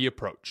 whole-body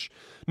approach.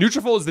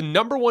 Nutrafol is the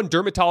number one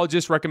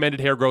dermatologist-recommended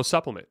hair growth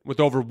supplement, with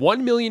over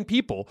 1 million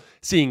people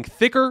seeing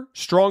thicker,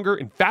 stronger,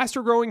 and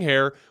faster-growing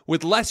hair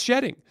with less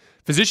shedding.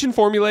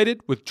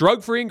 Physician-formulated with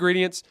drug-free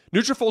ingredients,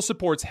 Nutrafol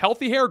supports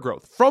healthy hair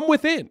growth from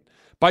within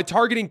by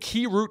targeting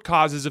key root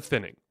causes of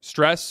thinning: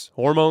 stress,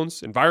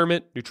 hormones,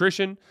 environment,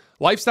 nutrition,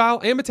 lifestyle,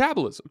 and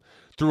metabolism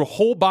through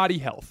whole-body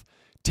health.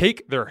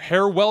 Take their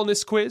hair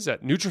wellness quiz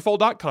at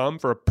Nutrafol.com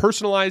for a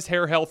personalized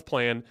hair health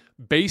plan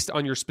based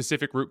on your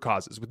specific root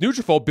causes. With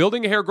Nutrafol,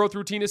 building a hair growth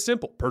routine is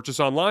simple. Purchase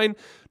online,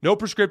 no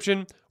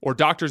prescription or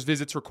doctor's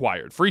visits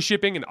required. Free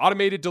shipping and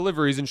automated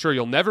deliveries ensure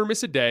you'll never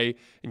miss a day,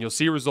 and you'll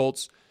see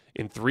results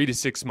in 3 to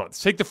 6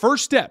 months. Take the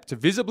first step to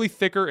visibly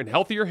thicker and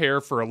healthier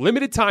hair. For a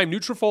limited time,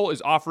 Nutrafol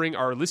is offering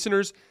our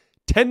listeners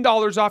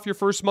 $10 off your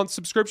first month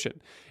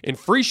subscription and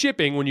free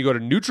shipping when you go to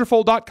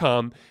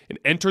Nutrafol.com and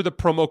enter the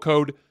promo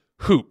code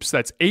HOOPS.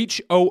 That's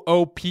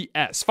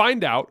HOOPS.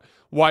 Find out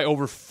why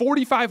over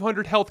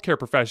 4,500 healthcare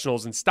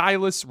professionals and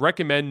stylists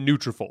recommend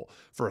Nutrafol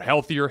for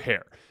healthier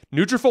hair.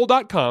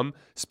 Nutrafol.com,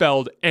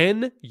 spelled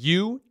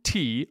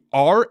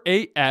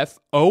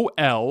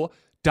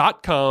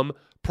Nutrafol.com,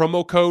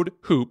 promo code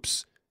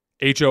HOOPS,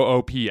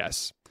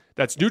 HOOPS.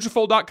 That's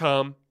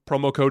Nutrafol.com,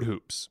 promo code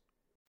HOOPS.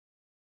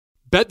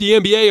 Bet the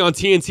NBA on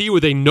TNT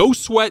with a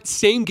no-sweat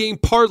same-game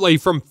parlay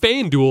from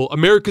FanDuel,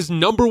 America's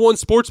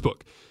 #1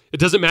 sportsbook. It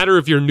doesn't matter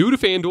if you're new to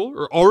FanDuel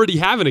or already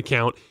have an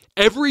account.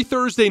 Every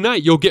Thursday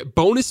night, you'll get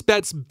bonus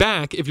bets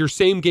back if your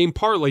same-game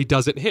parlay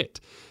doesn't hit.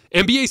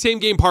 NBA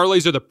same-game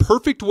parlays are the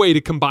perfect way to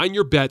combine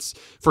your bets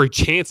for a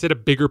chance at a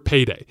bigger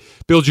payday.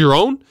 Build your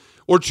own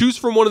or choose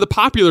from one of the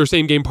popular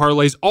same-game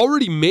parlays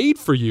already made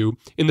for you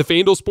in the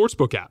FanDuel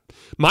Sportsbook app.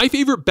 My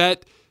favorite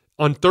bet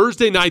on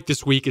Thursday night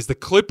this week is the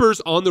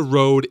Clippers on the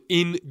road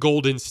in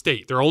Golden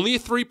State. They're only a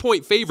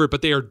 3-point favorite,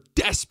 but they are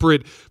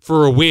desperate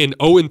for a win.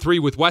 0-3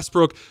 with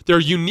Westbrook. They're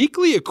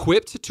uniquely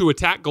equipped to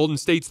attack Golden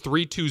State's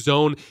 3-2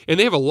 zone, and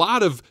they have a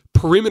lot of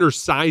perimeter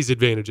size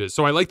advantages.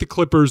 So I like the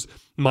Clippers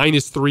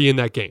 -3 in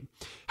that game.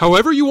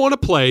 However you want to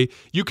play,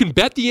 you can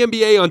bet the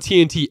NBA on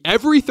TNT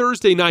every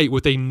Thursday night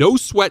with a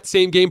no-sweat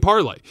same-game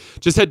parlay.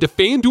 Just head to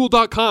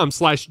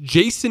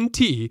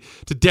FanDuel.com/JasonT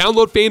to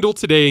download FanDuel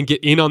today and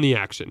get in on the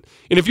action.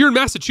 And if you're in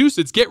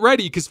Massachusetts, get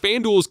ready because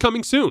FanDuel is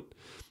coming soon.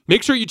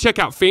 Make sure you check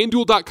out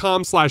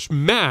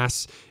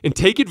FanDuel.com/mass and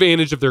take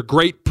advantage of their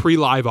great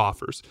pre-live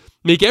offers.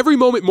 Make every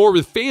moment more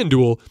with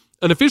FanDuel,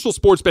 an official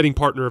sports betting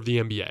partner of the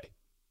NBA.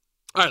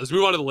 All right, let's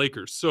move on to the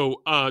Lakers.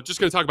 So just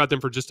going to talk about them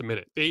for just a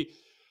minute.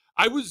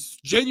 I was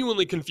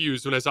genuinely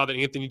confused when I saw that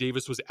Anthony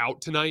Davis was out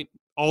tonight.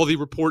 All the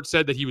reports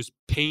said that he was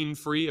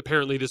pain-free.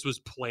 Apparently, this was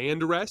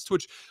planned rest,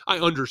 which I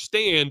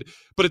understand.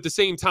 But at the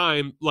same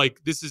time,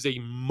 like, this is a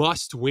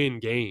must-win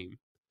game.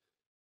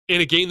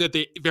 In a game that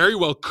they very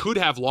well could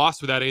have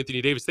lost without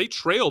Anthony Davis. They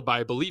trailed by,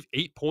 I believe,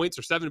 8 points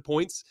or 7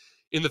 points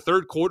in the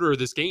third quarter of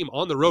this game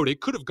on the road.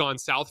 It could have gone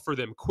south for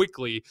them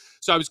quickly.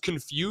 So I was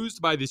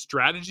confused by the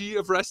strategy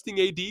of resting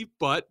AD,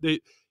 but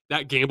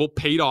that gamble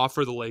paid off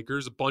for the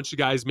Lakers. A bunch of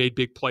guys made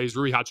big plays.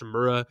 Rui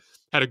Hachimura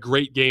had a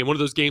great game. One of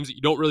those games that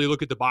you don't really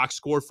look at the box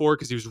score for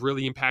because he was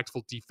really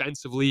impactful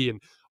defensively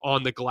and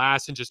on the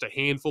glass, and just a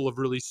handful of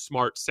really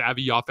smart,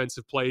 savvy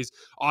offensive plays.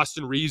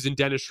 Austin Reeves and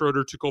Dennis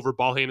Schroeder took over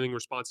ball handling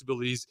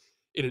responsibilities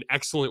in an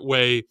excellent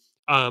way.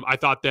 I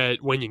thought that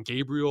Wenyen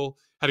Gabriel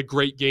had a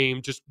great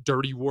game, just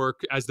dirty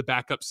work as the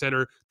backup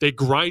center. They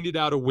grinded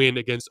out a win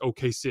against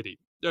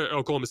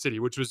Oklahoma City,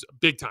 which was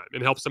big time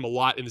and helps them a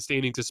lot in the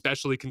standings,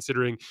 especially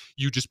considering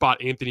you just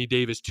bought Anthony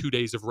Davis 2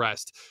 days of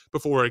rest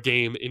before a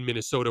game in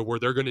Minnesota where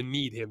they're going to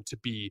need him to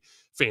be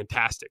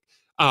fantastic.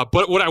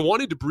 But what I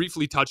wanted to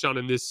briefly touch on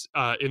in this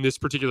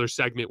particular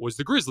segment was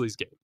the Grizzlies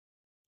game.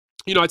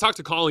 You know, I talked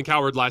to Colin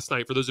Cowherd last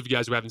night. For those of you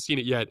guys who haven't seen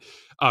it yet,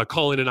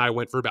 Colin and I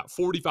went for about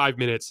 45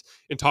 minutes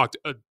and talked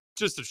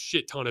just a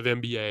shit ton of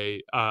NBA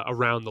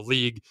around the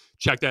league.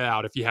 Check that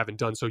out if you haven't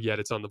done so yet.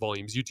 It's on the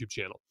Volumes YouTube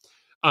channel.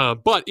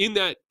 But in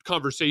that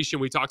conversation,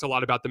 we talked a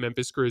lot about the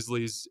Memphis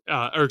Grizzlies,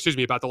 about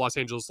the Los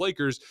Angeles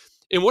Lakers.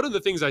 And one of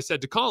the things I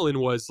said to Colin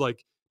was,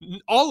 like,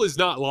 all is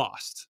not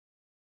lost.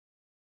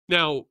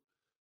 Now,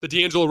 the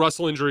D'Angelo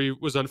Russell injury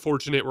was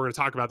unfortunate. We're going to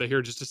talk about that here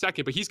in just a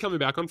second, but he's coming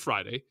back on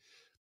Friday.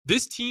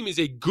 This team is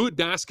a good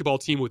basketball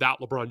team without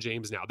LeBron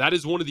James now. That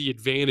is one of the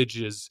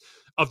advantages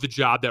of the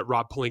job that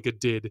Rob Pelinka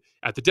did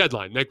at the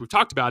deadline. Like we've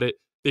talked about it,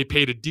 they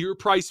paid a dear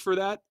price for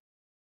that.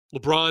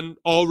 LeBron,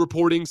 all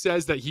reporting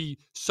says that he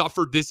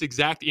suffered this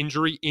exact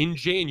injury in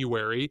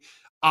January,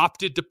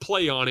 opted to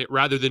play on it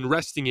rather than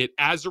resting it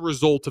as a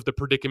result of the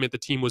predicament the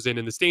team was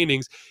in the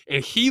standings,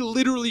 and he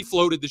literally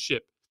floated the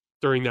ship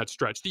during that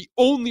stretch. The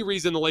only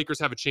reason the Lakers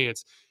have a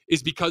chance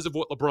is because of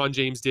what LeBron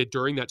James did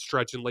during that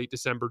stretch in late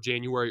December,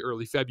 January,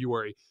 early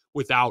February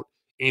without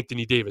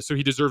Anthony Davis. So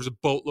he deserves a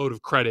boatload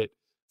of credit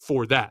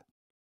for that.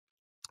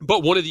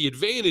 But one of the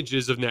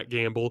advantages of that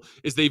gamble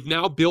is they've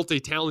now built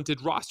a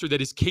talented roster that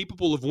is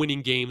capable of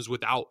winning games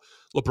without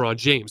LeBron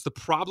James. The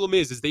problem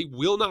is they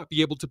will not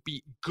be able to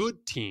beat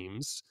good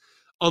teams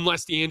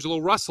unless D'Angelo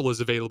Russell is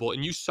available.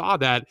 And you saw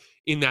that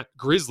in that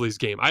Grizzlies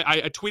game.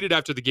 I tweeted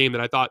after the game that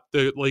I thought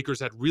the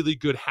Lakers had really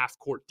good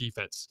half-court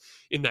defense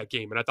in that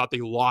game, and I thought they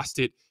lost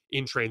it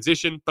in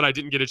transition, but I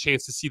didn't get a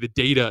chance to see the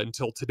data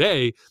until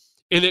today.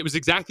 And it was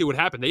exactly what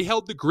happened. They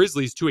held the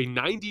Grizzlies to a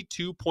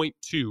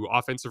 92.2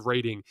 offensive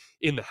rating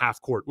in the half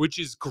court, which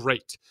is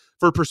great.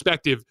 For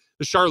perspective,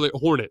 the Charlotte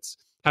Hornets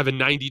have a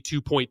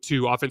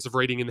 92.2 offensive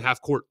rating in the half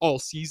court all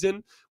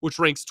season, which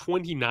ranks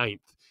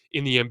 29th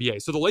in the NBA.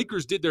 So the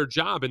Lakers did their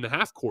job in the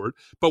half court,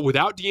 but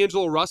without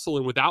D'Angelo Russell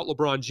and without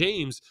LeBron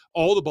James,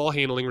 all the ball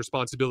handling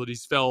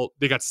responsibilities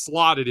they got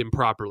slotted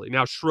improperly.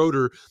 Now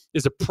Schroeder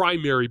is a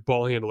primary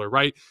ball handler,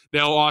 right?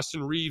 Now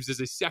Austin Reeves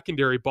is a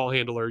secondary ball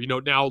handler. You know,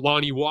 now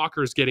Lonnie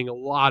Walker is getting a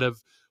lot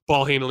of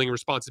ball handling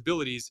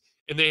responsibilities,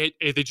 and they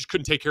just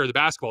couldn't take care of the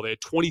basketball. They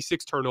had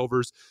 26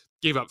 turnovers,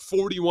 gave up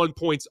 41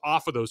 points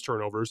off of those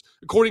turnovers.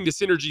 According to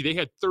Synergy, they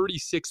had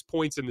 36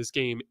 points in this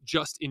game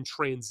just in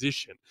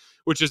transition,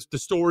 which is the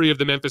story of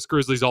the Memphis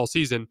Grizzlies all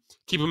season.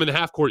 Keep them in the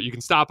half court, you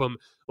can stop them,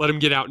 let them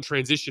get out in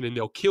transition, and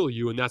they'll kill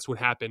you, and that's what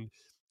happened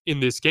in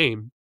this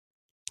game.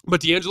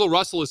 But D'Angelo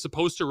Russell is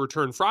supposed to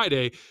return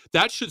Friday.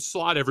 That should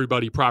slot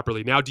everybody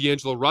properly. Now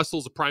D'Angelo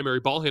Russell's a primary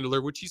ball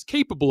handler, which he's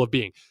capable of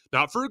being.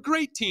 Not for a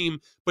great team,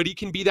 but he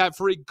can be that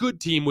for a good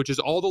team, which is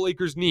all the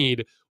Lakers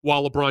need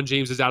while LeBron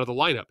James is out of the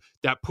lineup.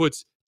 That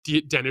puts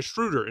Dennis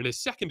Schroeder in a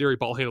secondary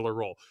ball handler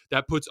role.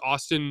 That puts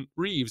Austin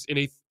Reeves in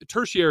a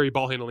tertiary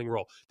ball handling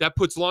role. That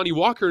puts Lonnie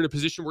Walker in a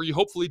position where you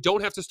hopefully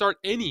don't have to start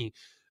any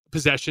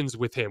possessions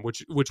with him,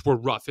 which were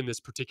rough in this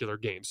particular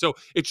game. So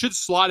it should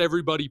slot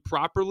everybody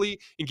properly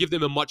and give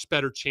them a much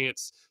better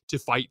chance to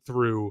fight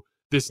through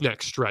this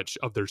next stretch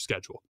of their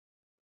schedule.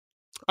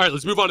 All right,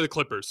 let's move on to the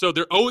Clippers. So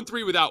they're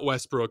 0-3 without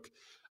Westbrook,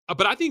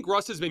 but I think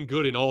Russ has been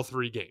good in all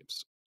three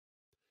games.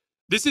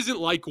 This isn't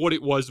like what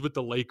it was with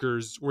the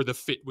Lakers where the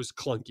fit was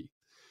clunky.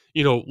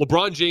 You know,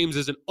 LeBron James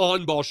is an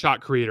on-ball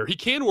shot creator. He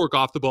can work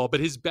off the ball,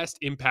 but his best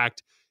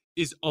impact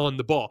is on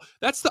the ball.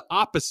 That's the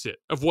opposite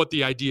of what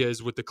the idea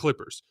is with the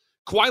Clippers.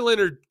 Kawhi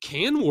Leonard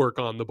can work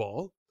on the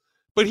ball,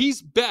 but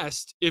he's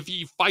best if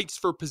he fights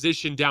for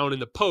position down in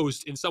the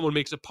post and someone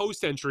makes a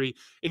post entry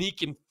and he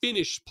can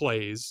finish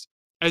plays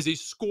as a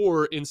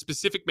scorer in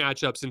specific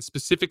matchups in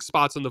specific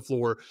spots on the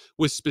floor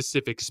with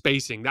specific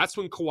spacing. That's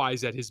when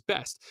Kawhi's at his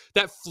best.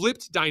 That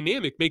flipped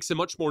dynamic makes a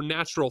much more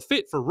natural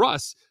fit for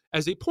Russ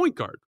as a point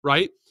guard,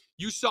 right?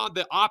 You saw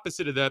the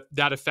opposite of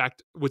that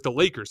effect with the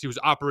Lakers. He was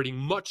operating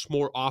much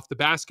more off the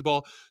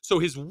basketball, so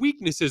his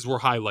weaknesses were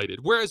highlighted.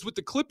 Whereas with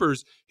the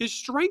Clippers, his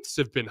strengths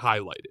have been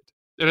highlighted.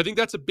 And I think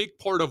that's a big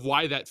part of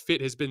why that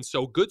fit has been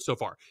so good so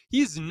far.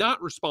 He is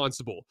not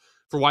responsible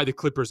for why the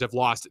Clippers have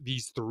lost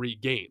these three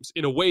games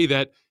in a way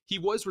that he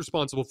was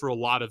responsible for a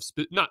lot of,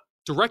 not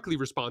directly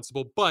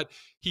responsible, but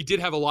he did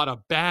have a lot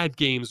of bad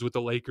games with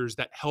the Lakers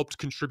that helped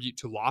contribute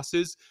to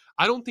losses.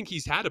 I don't think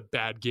he's had a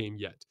bad game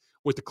yet.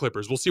 with the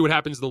Clippers. We'll see what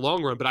happens in the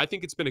long run, but I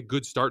think it's been a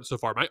good start so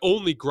far. My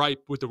only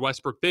gripe with the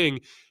Westbrook thing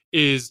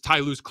is Ty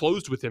Lue's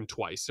closed with him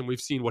twice, and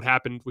we've seen what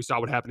happened. We saw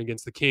what happened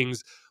against the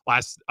Kings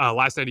last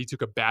night. He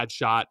took a bad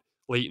shot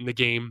late in the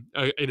game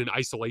in an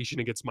isolation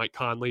against Mike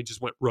Conley,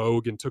 just went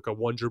rogue and took a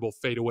one-dribble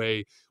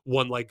fadeaway,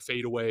 one-leg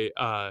fadeaway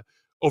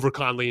over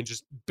Conley and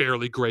just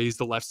barely grazed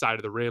the left side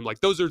of the rim. Like,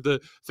 those are the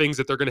things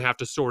that they're going to have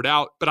to sort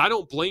out, but I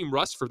don't blame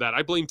Russ for that.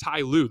 I blame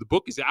Ty Lue. The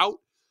book is out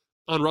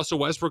on Russell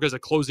Westbrook as a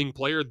closing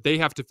player. They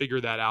have to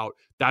figure that out.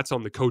 That's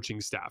on the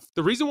coaching staff.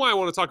 The reason why I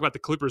want to talk about the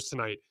Clippers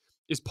tonight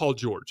is Paul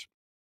George.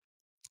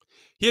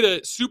 He had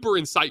a super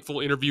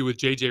insightful interview with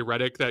JJ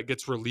Redick that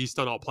gets released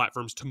on all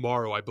platforms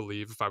tomorrow, I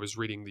believe, if I was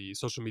reading the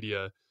social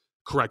media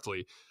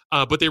correctly.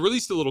 But they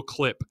released a little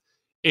clip,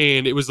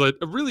 and it was a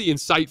really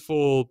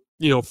insightful,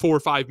 4 or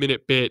 5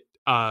 minute bit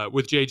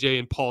with JJ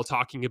and Paul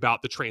talking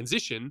about the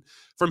transition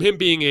from him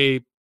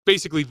being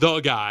basically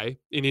the guy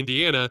in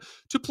Indiana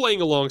to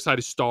playing alongside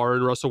a star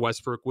in Russell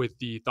Westbrook with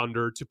the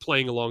Thunder, to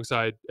playing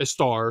alongside a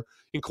star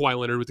in Kawhi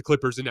Leonard with the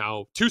Clippers, and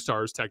now 2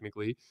 stars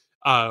technically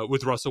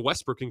with Russell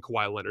Westbrook and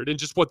Kawhi Leonard, and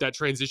just what that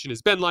transition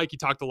has been like. He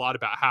talked a lot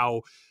about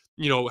how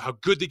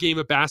good the game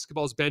of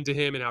basketball has been to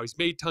him, and how he's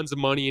made tons of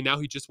money, and now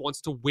he just wants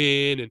to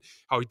win, and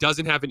how he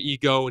doesn't have an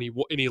ego,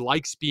 and he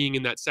likes being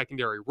in that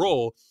secondary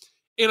role.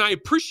 And I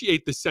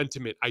appreciate the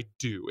sentiment. I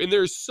do. And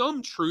there's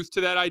some truth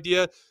to that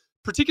idea,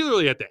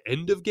 particularly at the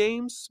end of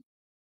games.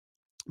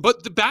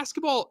 But the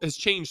basketball has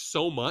changed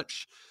so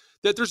much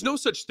that there's no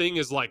such thing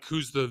as like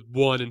who's the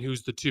 1 and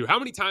who's the 2. How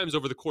many times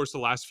over the course of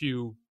the last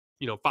few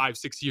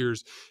 5-6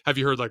 years have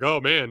you heard like, oh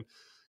man,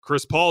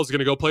 Chris Paul is going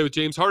to go play with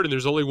James Harden,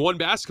 there's only one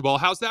basketball,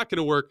 how's that going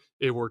to work?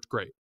 It worked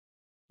great.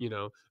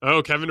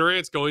 Oh, Kevin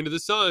Durant's going to the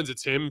Suns,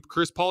 it's him,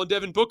 Chris Paul, and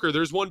Devin Booker,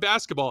 there's one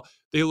basketball.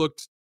 They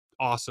looked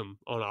awesome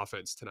on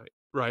offense tonight,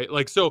 right?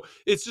 Like, so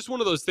it's just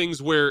one of those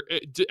things where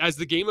as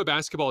the game of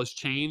basketball has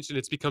changed and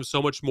it's become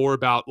so much more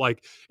about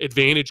like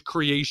advantage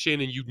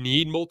creation and you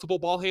need multiple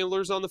ball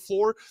handlers on the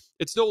floor,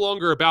 it's no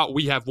longer about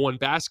we have one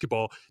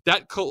basketball.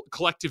 That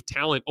collective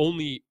talent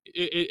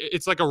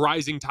it's like a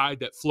rising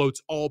tide that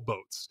floats all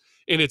boats.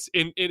 And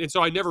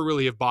so I never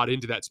really have bought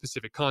into that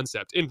specific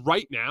concept. And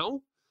right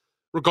now,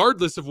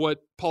 regardless of what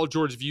Paul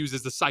George views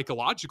as the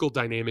psychological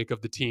dynamic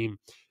of the team,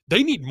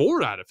 they need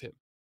more out of him.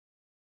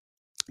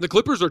 The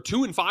Clippers are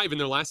 2-5 in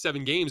their last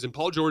 7 games, and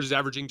Paul George is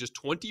averaging just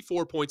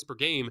 24 points per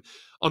game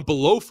on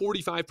below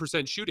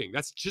 45% shooting.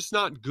 That's just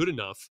not good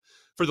enough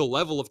for the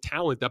level of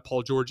talent that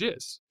Paul George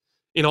is.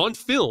 And on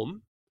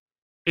film,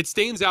 it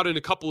stands out in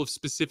a couple of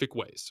specific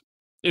ways.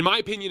 In my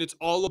opinion, it's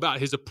all about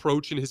his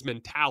approach and his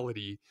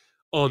mentality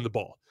on the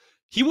ball.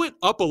 He went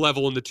up a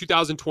level in the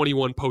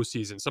 2021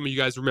 postseason. Some of you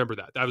guys remember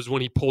that. That was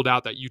when he pulled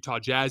out that Utah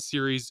Jazz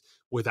series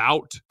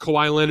without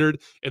Kawhi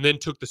Leonard and then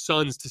took the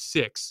Suns to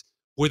 6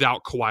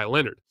 without Kawhi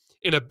Leonard.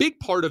 And a big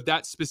part of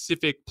that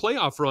specific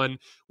playoff run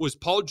was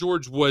Paul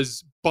George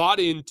was bought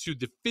into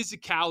the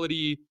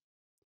physicality,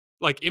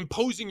 like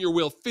imposing your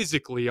will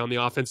physically on the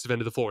offensive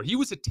end of the floor. He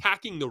was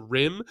attacking the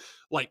rim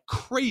like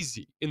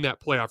crazy in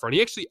that playoff run.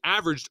 He actually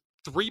averaged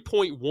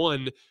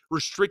 3.1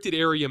 restricted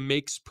area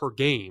makes per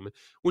game,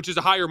 which is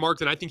a higher mark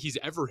than I think he's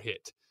ever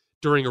hit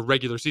during a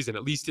regular season,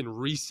 at least in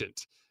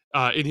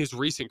his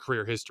recent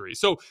career history.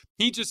 So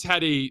he just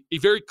had a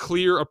very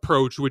clear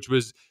approach, which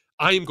was,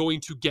 I am going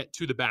to get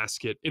to the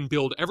basket and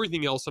build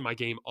everything else in my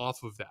game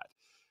off of that.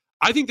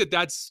 I think that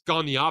that's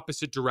gone the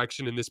opposite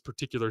direction in this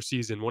particular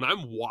season. When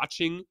I'm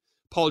watching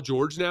Paul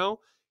George now,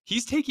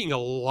 he's taking a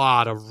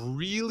lot of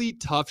really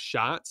tough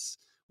shots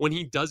when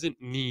he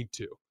doesn't need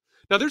to.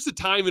 Now, there's a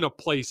time and a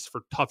place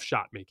for tough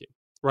shot making,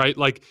 right?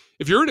 Like,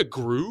 if you're in a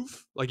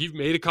groove, like you've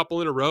made a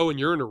couple in a row and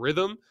you're in a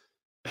rhythm,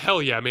 hell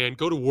yeah, man,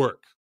 go to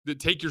work.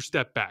 Take your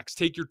step backs,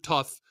 take your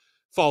tough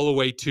fall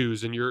away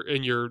 2s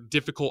and your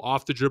difficult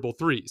off the dribble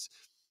 3s.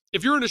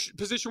 If you're in a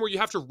position where you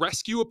have to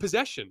rescue a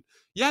possession,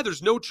 yeah,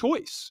 there's no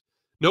choice.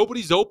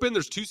 Nobody's open.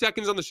 There's 2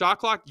 seconds on the shot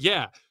clock.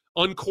 Yeah,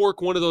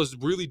 uncork one of those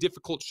really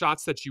difficult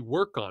shots that you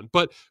work on.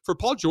 But for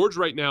Paul George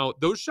right now,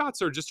 those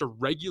shots are just a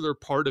regular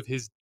part of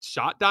his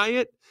shot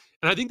diet.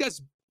 And I think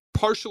that's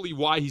partially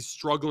why he's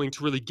struggling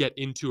to really get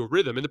into a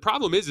rhythm. And the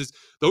problem is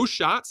those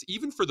shots,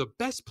 even for the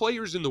best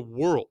players in the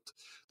world,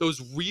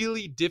 those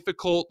really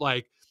difficult,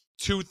 like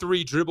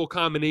 2-3 dribble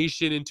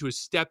combination into a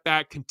step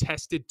back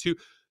contested 2,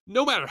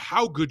 no matter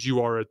how good you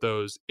are at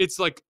those, it's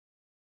like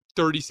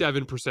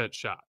 37%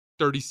 shot,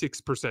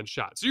 36%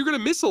 shot. So you're going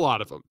to miss a lot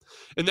of them.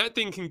 And that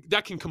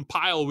can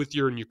compile with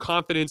your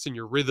confidence and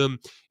your rhythm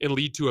and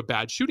lead to a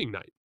bad shooting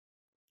night.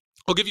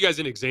 I'll give you guys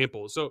an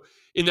example. So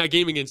in that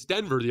game against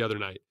Denver the other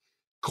night,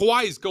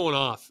 Kawhi is going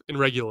off in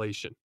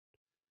regulation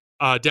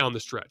down the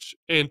stretch,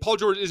 and Paul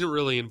George isn't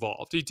really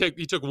involved. He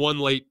took one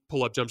late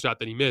pull-up jump shot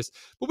that he missed,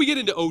 but we get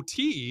into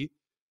OT,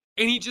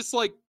 and he just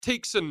like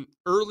takes an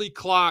early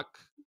clock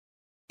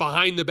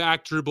behind the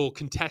back dribble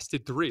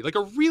contested 3, like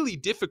a really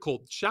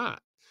difficult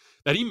shot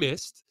that he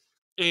missed.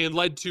 and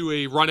led to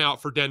a run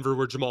out for Denver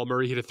where Jamal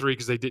Murray hit a three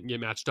because they didn't get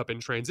matched up in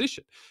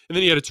transition. And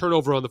then he had a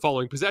turnover on the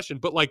following possession.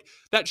 But like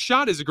that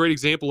shot is a great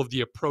example of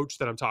the approach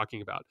that I'm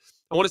talking about.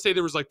 I want to say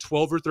there was like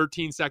 12 or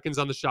 13 seconds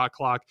on the shot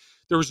clock.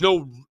 There was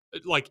no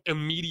like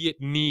immediate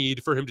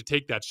need for him to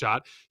take that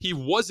shot. He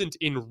wasn't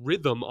in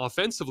rhythm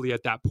offensively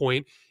at that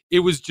point. It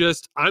was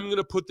just, I'm going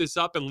to put this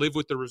up and live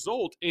with the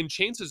result. And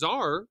chances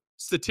are,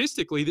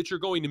 statistically, that you're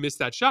going to miss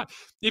that shot.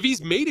 If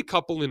he's made a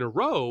couple in a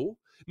row,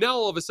 now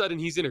all of a sudden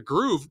he's in a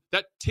groove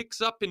that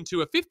ticks up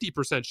into a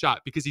 50%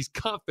 shot because he's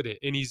confident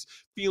and he's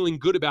feeling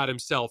good about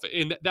himself.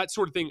 And that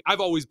sort of thing, I've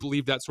always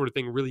believed that sort of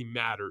thing really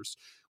matters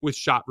with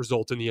shot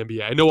result in the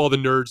NBA. I know all the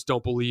nerds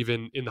don't believe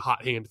in the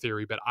hot hand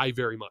theory, but I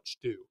very much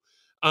do.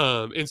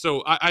 And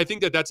so I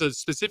think that that's a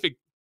specific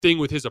thing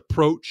with his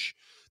approach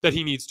that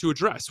he needs to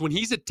address. When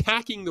he's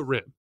attacking the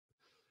rim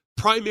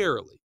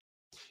primarily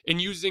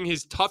and using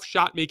his tough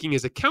shot making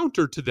as a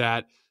counter to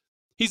that,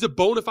 he's a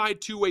bona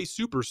fide two-way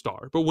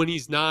superstar. But when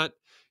he's not,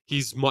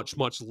 he's much,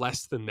 much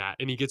less than that.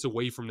 And he gets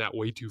away from that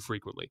way too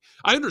frequently.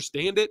 I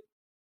understand it.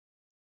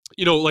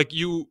 You know, like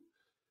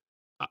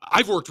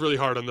I've worked really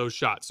hard on those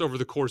shots over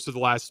the course of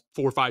the last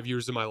 4 or 5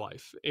 years of my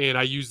life. And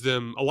I use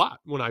them a lot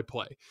when I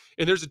play.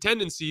 And there's a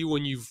tendency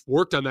when you've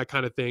worked on that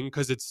kind of thing,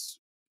 because it's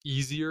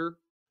easier,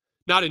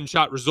 not in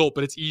shot result,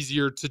 but it's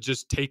easier to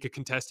just take a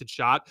contested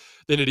shot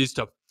than it is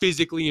to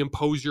physically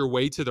impose your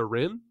way to the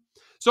rim.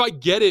 So I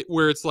get it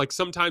where it's like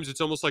sometimes it's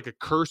almost like a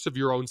curse of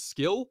your own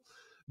skill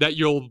that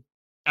you'll,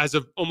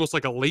 almost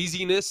like a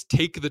laziness,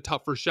 take the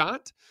tougher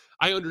shot.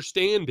 I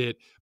understand it.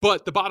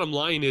 But the bottom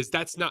line is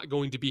that's not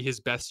going to be his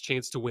best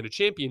chance to win a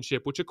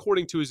championship, which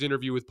according to his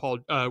interview with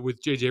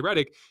with JJ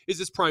Redick is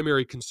his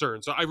primary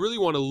concern. So I really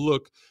want to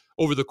look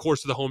over the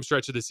course of the home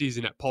stretch of the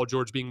season at Paul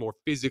George being more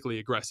physically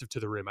aggressive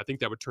to the rim. I think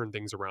that would turn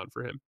things around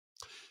for him.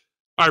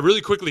 All right,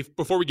 really quickly,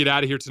 before we get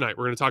out of here tonight,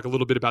 we're going to talk a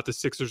little bit about the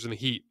Sixers and the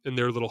Heat and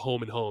their little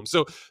home and home.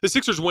 So the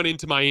Sixers went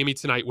into Miami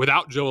tonight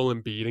without Joel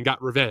Embiid and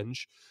got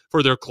revenge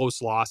for their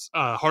close loss.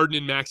 Harden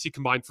and Maxey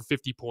combined for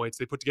 50 points.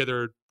 They put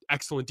together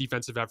excellent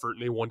defensive effort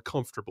and they won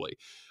comfortably.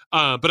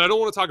 But I don't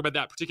want to talk about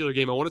that particular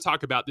game. I want to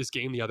talk about this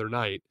game the other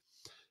night.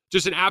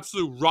 Just an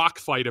absolute rock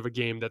fight of a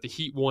game that the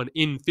Heat won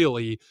in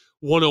Philly,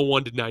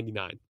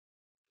 101-99.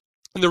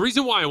 And the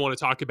reason why I want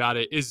to talk about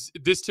it is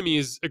this, to me,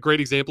 is a great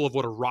example of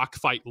what a rock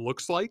fight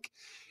looks like.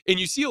 And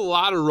you see a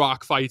lot of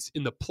rock fights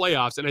in the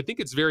playoffs, and I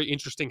think it's very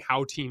interesting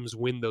how teams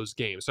win those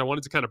games. So I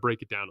wanted to kind of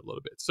break it down a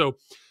little bit. So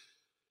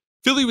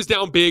Philly was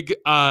down big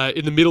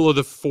in the middle of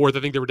the fourth. I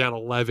think they were down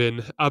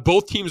 11.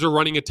 Both teams are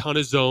running a ton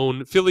of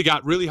zone. Philly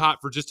got really hot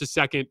for just a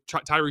second.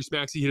 Tyrese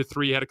Maxey hit a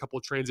three, had a couple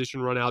of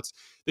transition runouts.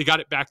 They got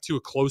it back to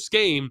a close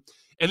game.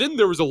 And then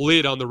there was a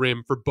lid on the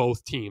rim for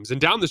both teams.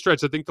 And down the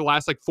stretch, I think the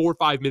last like 4 or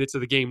 5 minutes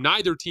of the game,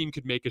 neither team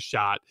could make a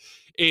shot.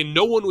 And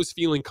no one was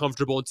feeling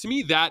comfortable. And to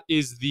me, that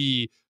is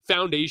the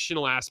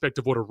foundational aspect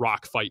of what a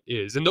rock fight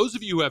is. And those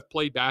of you who have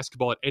played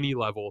basketball at any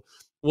level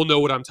will know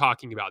what I'm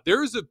talking about.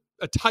 There is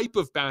a type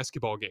of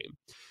basketball game.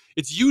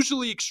 It's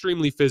usually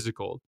extremely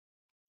physical,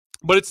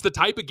 but it's the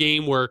type of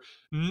game where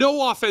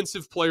no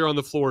offensive player on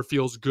the floor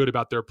feels good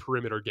about their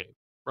perimeter game,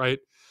 right?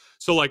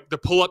 So like the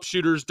pull-up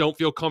shooters don't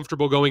feel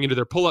comfortable going into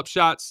their pull-up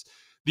shots.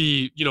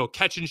 The,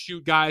 catch and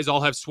shoot guys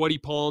all have sweaty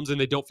palms and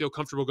they don't feel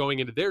comfortable going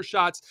into their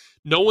shots.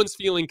 No one's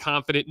feeling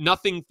confident.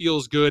 Nothing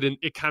feels good. And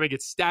it kind of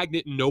gets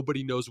stagnant and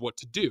nobody knows what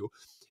to do.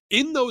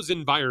 In those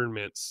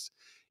environments,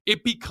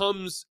 it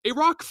becomes a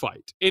rock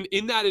fight. And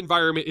in that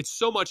environment, it's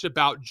so much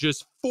about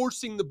just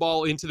forcing the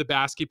ball into the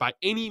basket by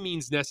any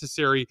means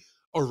necessary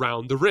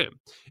around the rim.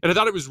 And I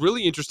thought it was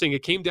really interesting.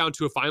 It came down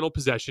to a final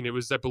possession. It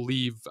was, I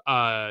believe,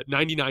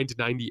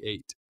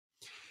 99-98.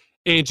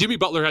 And Jimmy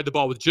Butler had the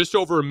ball with just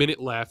over a minute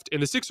left.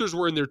 And the Sixers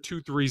were in their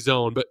 2-3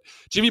 zone. But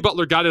Jimmy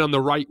Butler got it on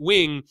the right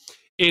wing.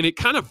 And it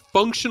kind of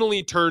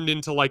functionally turned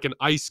into like an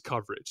ice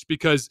coverage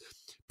because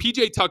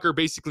PJ Tucker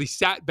basically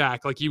sat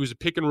back like he was a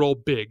pick and roll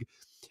big.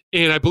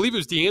 And I believe it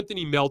was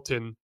DeAnthony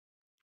Melton,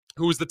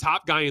 who was the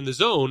top guy in the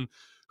zone,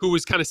 who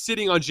was kind of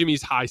sitting on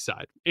Jimmy's high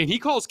side. And he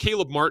calls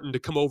Caleb Martin to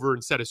come over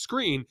and set a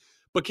screen.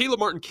 But Caleb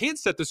Martin can't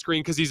set the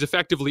screen because he's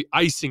effectively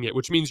icing it,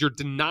 which means you're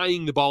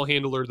denying the ball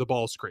handler the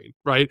ball screen,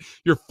 right?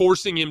 You're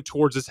forcing him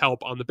towards his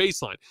help on the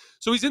baseline.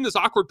 So he's in this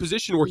awkward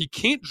position where he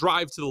can't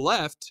drive to the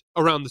left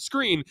around the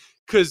screen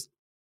because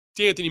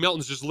DeAnthony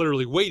Melton's just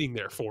literally waiting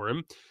there for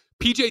him.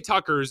 PJ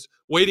Tucker's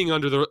waiting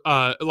under the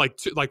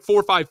like 4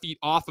 or 5 feet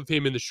off of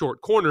him in the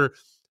short corner.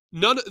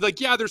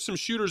 There's some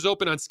shooters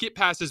open on skip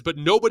passes, but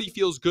nobody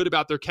feels good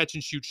about their catch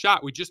and shoot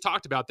shot. We just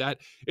talked about that.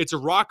 It's a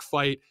rock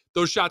fight.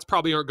 Those shots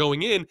probably aren't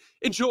going in,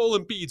 and Joel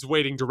Embiid's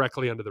waiting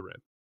directly under the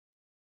rim.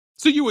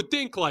 So you would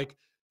think like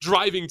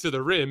driving to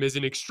the rim is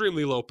an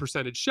extremely low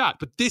percentage shot,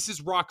 but this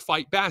is rock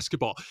fight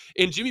basketball.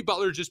 And Jimmy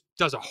Butler just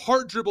does a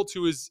hard dribble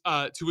to his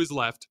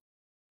left,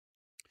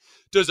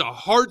 does a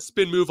hard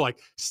spin move, like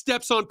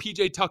steps on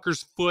PJ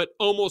Tucker's foot,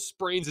 almost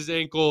sprains his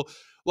ankle,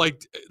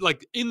 like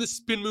in the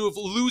spin move,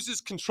 loses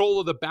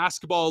control of the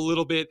basketball a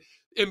little bit.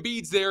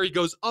 Embiid's there. He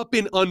goes up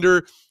and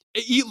under.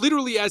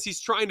 literally, as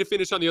he's trying to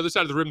finish on the other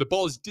side of the rim, the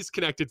ball is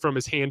disconnected from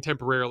his hand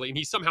temporarily, and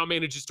he somehow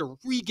manages to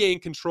regain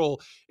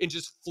control and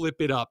just flip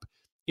it up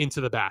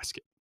into the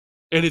basket.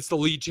 And it's the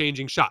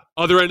lead-changing shot.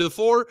 Other end of the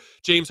floor,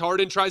 James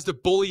Harden tries to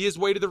bully his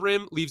way to the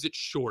rim, leaves it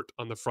short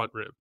on the front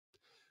rim.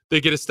 They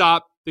get a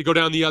stop. They go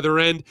down the other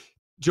end.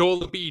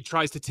 Joel Embiid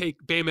tries to take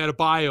Bam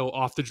Adebayo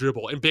off the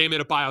dribble, and Bam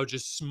Adebayo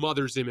just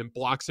smothers him and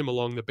blocks him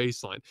along the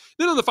baseline.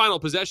 Then on the final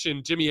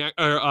possession, Joel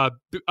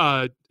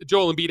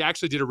Embiid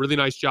actually did a really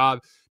nice job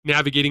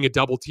navigating a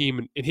double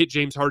team and hit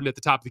James Harden at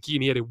the top of the key,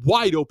 and he had a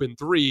wide open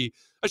three.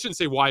 I shouldn't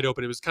say wide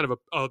open. It was kind of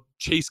a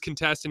chase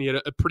contest, and he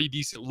had a pretty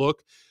decent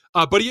look.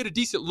 But he had a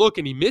decent look,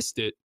 and he missed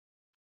it.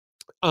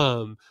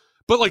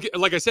 But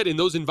like I said, in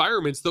those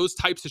environments, those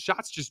types of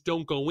shots just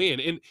don't go in.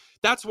 And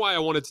that's why I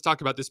wanted to talk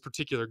about this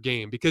particular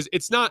game, because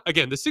it's not,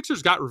 again, the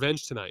Sixers got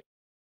revenge tonight.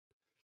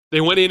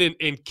 They went in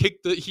and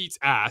kicked the Heat's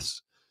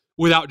ass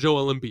without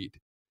Joel Embiid.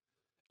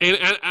 And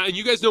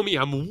you guys know me,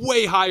 I'm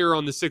way higher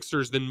on the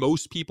Sixers than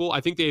most people. I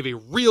think they have a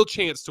real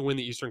chance to win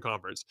the Eastern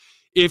Conference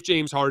if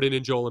James Harden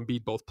and Joel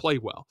Embiid both play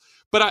well.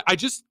 But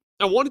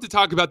I wanted to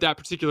talk about that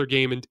particular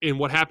game and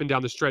what happened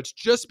down the stretch,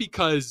 just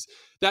because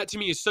that to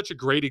me is such a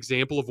great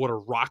example of what a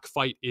rock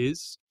fight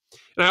is.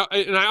 And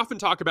I often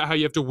talk about how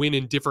you have to win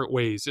in different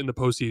ways in the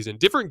postseason.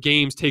 Different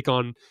games take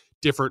on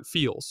different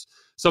feels.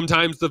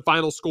 Sometimes the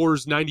final score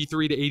is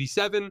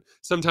 93-87.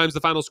 Sometimes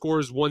the final score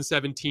is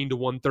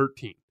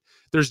 117-113.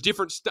 There's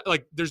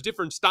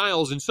different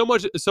styles, and so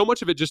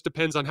much of it just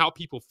depends on how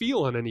people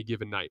feel on any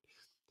given night.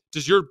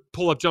 Does your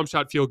pull-up jump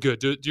shot feel good?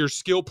 Do your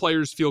skill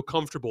players feel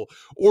comfortable?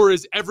 Or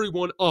is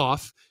everyone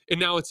off and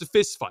now it's a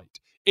fist fight?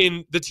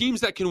 And the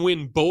teams that can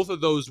win both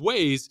of those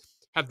ways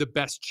have the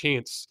best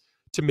chance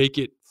to make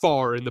it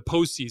far in the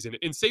postseason.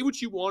 And say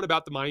what you want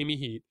about the Miami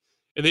Heat,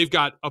 and they've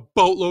got a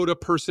boatload of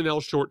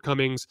personnel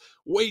shortcomings,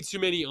 way too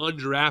many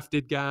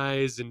undrafted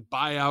guys and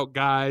buyout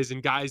guys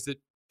and guys that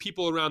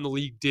people around the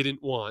league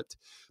didn't want.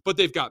 But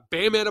they've got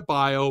Bam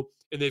Adebayo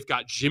and they've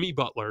got Jimmy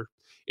Butler.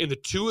 And the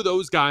two of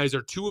those guys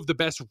are two of the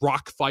best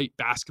rock fight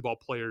basketball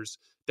players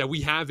that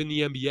we have in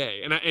the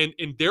NBA.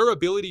 And their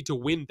ability to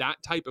win that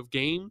type of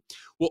game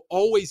will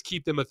always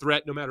keep them a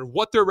threat, no matter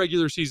what their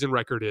regular season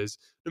record is,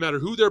 no matter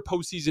who their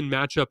postseason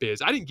matchup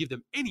is. I didn't give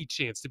them any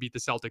chance to beat the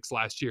Celtics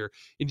last year,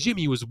 and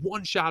Jimmy was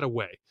one shot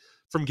away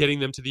from getting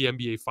them to the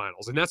NBA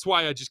Finals. And that's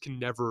why I just can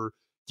never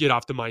get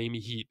off the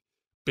Miami Heat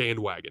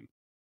bandwagon.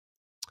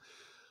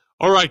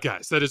 All right,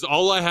 guys, that is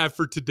all I have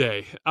for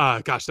today.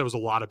 Gosh, that was a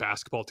lot of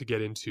basketball to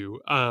get into.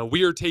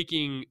 We are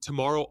taking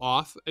tomorrow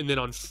off, and then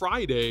on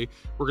Friday,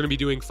 we're going to be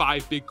doing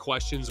 5 big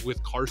questions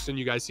with Carson.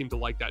 You guys seemed to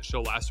like that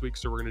show last week,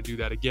 so we're going to do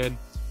that again. And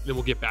then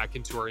we'll get back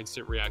into our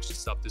instant reaction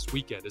stuff this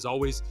weekend. As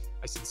always,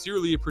 I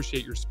sincerely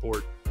appreciate your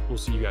support. We'll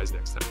see you guys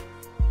next time.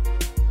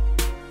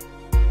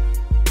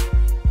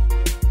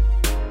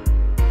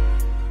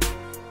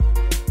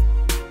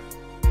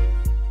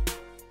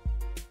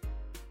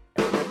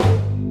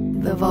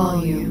 The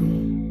volume.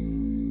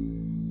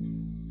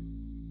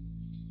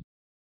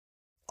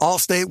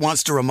 Allstate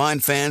wants to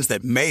remind fans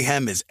that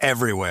mayhem is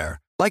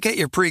everywhere, like at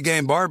your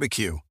pregame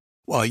barbecue.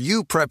 While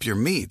you prep your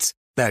meats,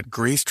 that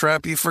grease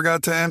trap you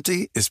forgot to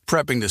empty is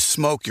prepping to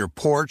smoke your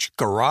porch,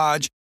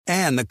 garage,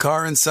 and the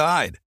car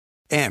inside.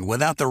 And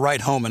without the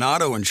right home and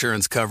auto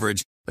insurance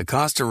coverage, the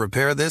cost to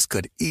repair this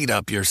could eat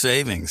up your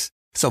savings.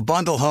 So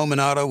bundle home and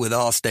auto with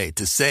Allstate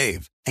to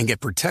save and get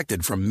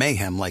protected from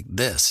mayhem like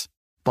this.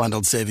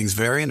 Bundled savings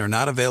vary and are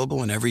not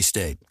available in every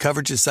state.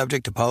 Coverage is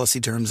subject to policy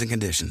terms and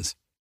conditions.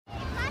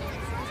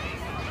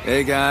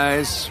 Hey,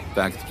 guys.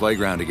 Back at the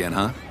playground again,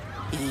 huh?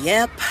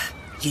 Yep.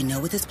 You know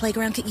what this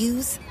playground could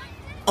use?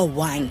 A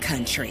wine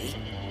country.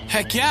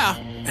 Heck yeah.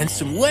 And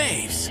some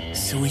waves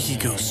so we could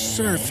go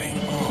surfing.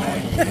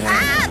 Oh, yeah.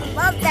 Ah,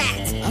 love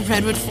that. A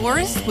redwood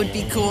forest would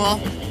be cool.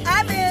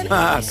 I'm in.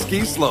 Ah,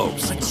 ski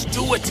slopes. Let's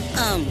do it.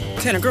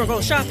 Can a girl go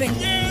shopping?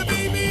 Yeah,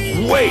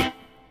 baby. Wait.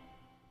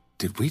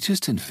 Did we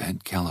just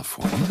invent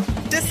California?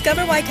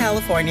 Discover why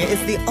California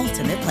is the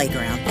ultimate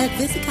playground at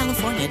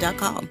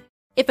visitcalifornia.com.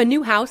 If a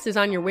new house is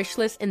on your wish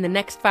list in the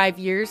next 5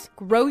 years,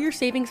 grow your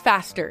savings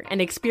faster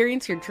and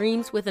experience your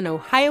dreams with an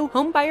Ohio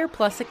Homebuyer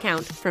Plus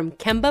account from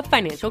Kemba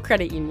Financial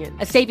Credit Union.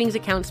 A savings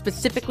account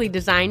specifically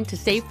designed to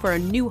save for a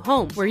new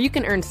home, where you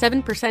can earn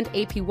 7%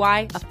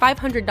 APY,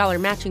 a $500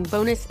 matching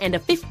bonus, and a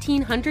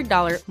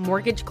 $1,500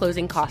 mortgage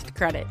closing cost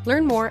credit.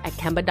 Learn more at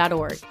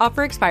Kemba.org.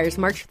 Offer expires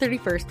March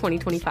 31st,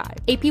 2025.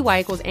 APY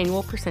equals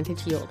annual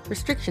percentage yield.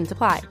 Restrictions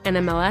apply.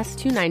 NMLS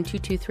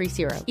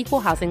 292230.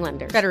 Equal housing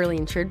lender. Federally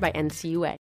insured by NCUA.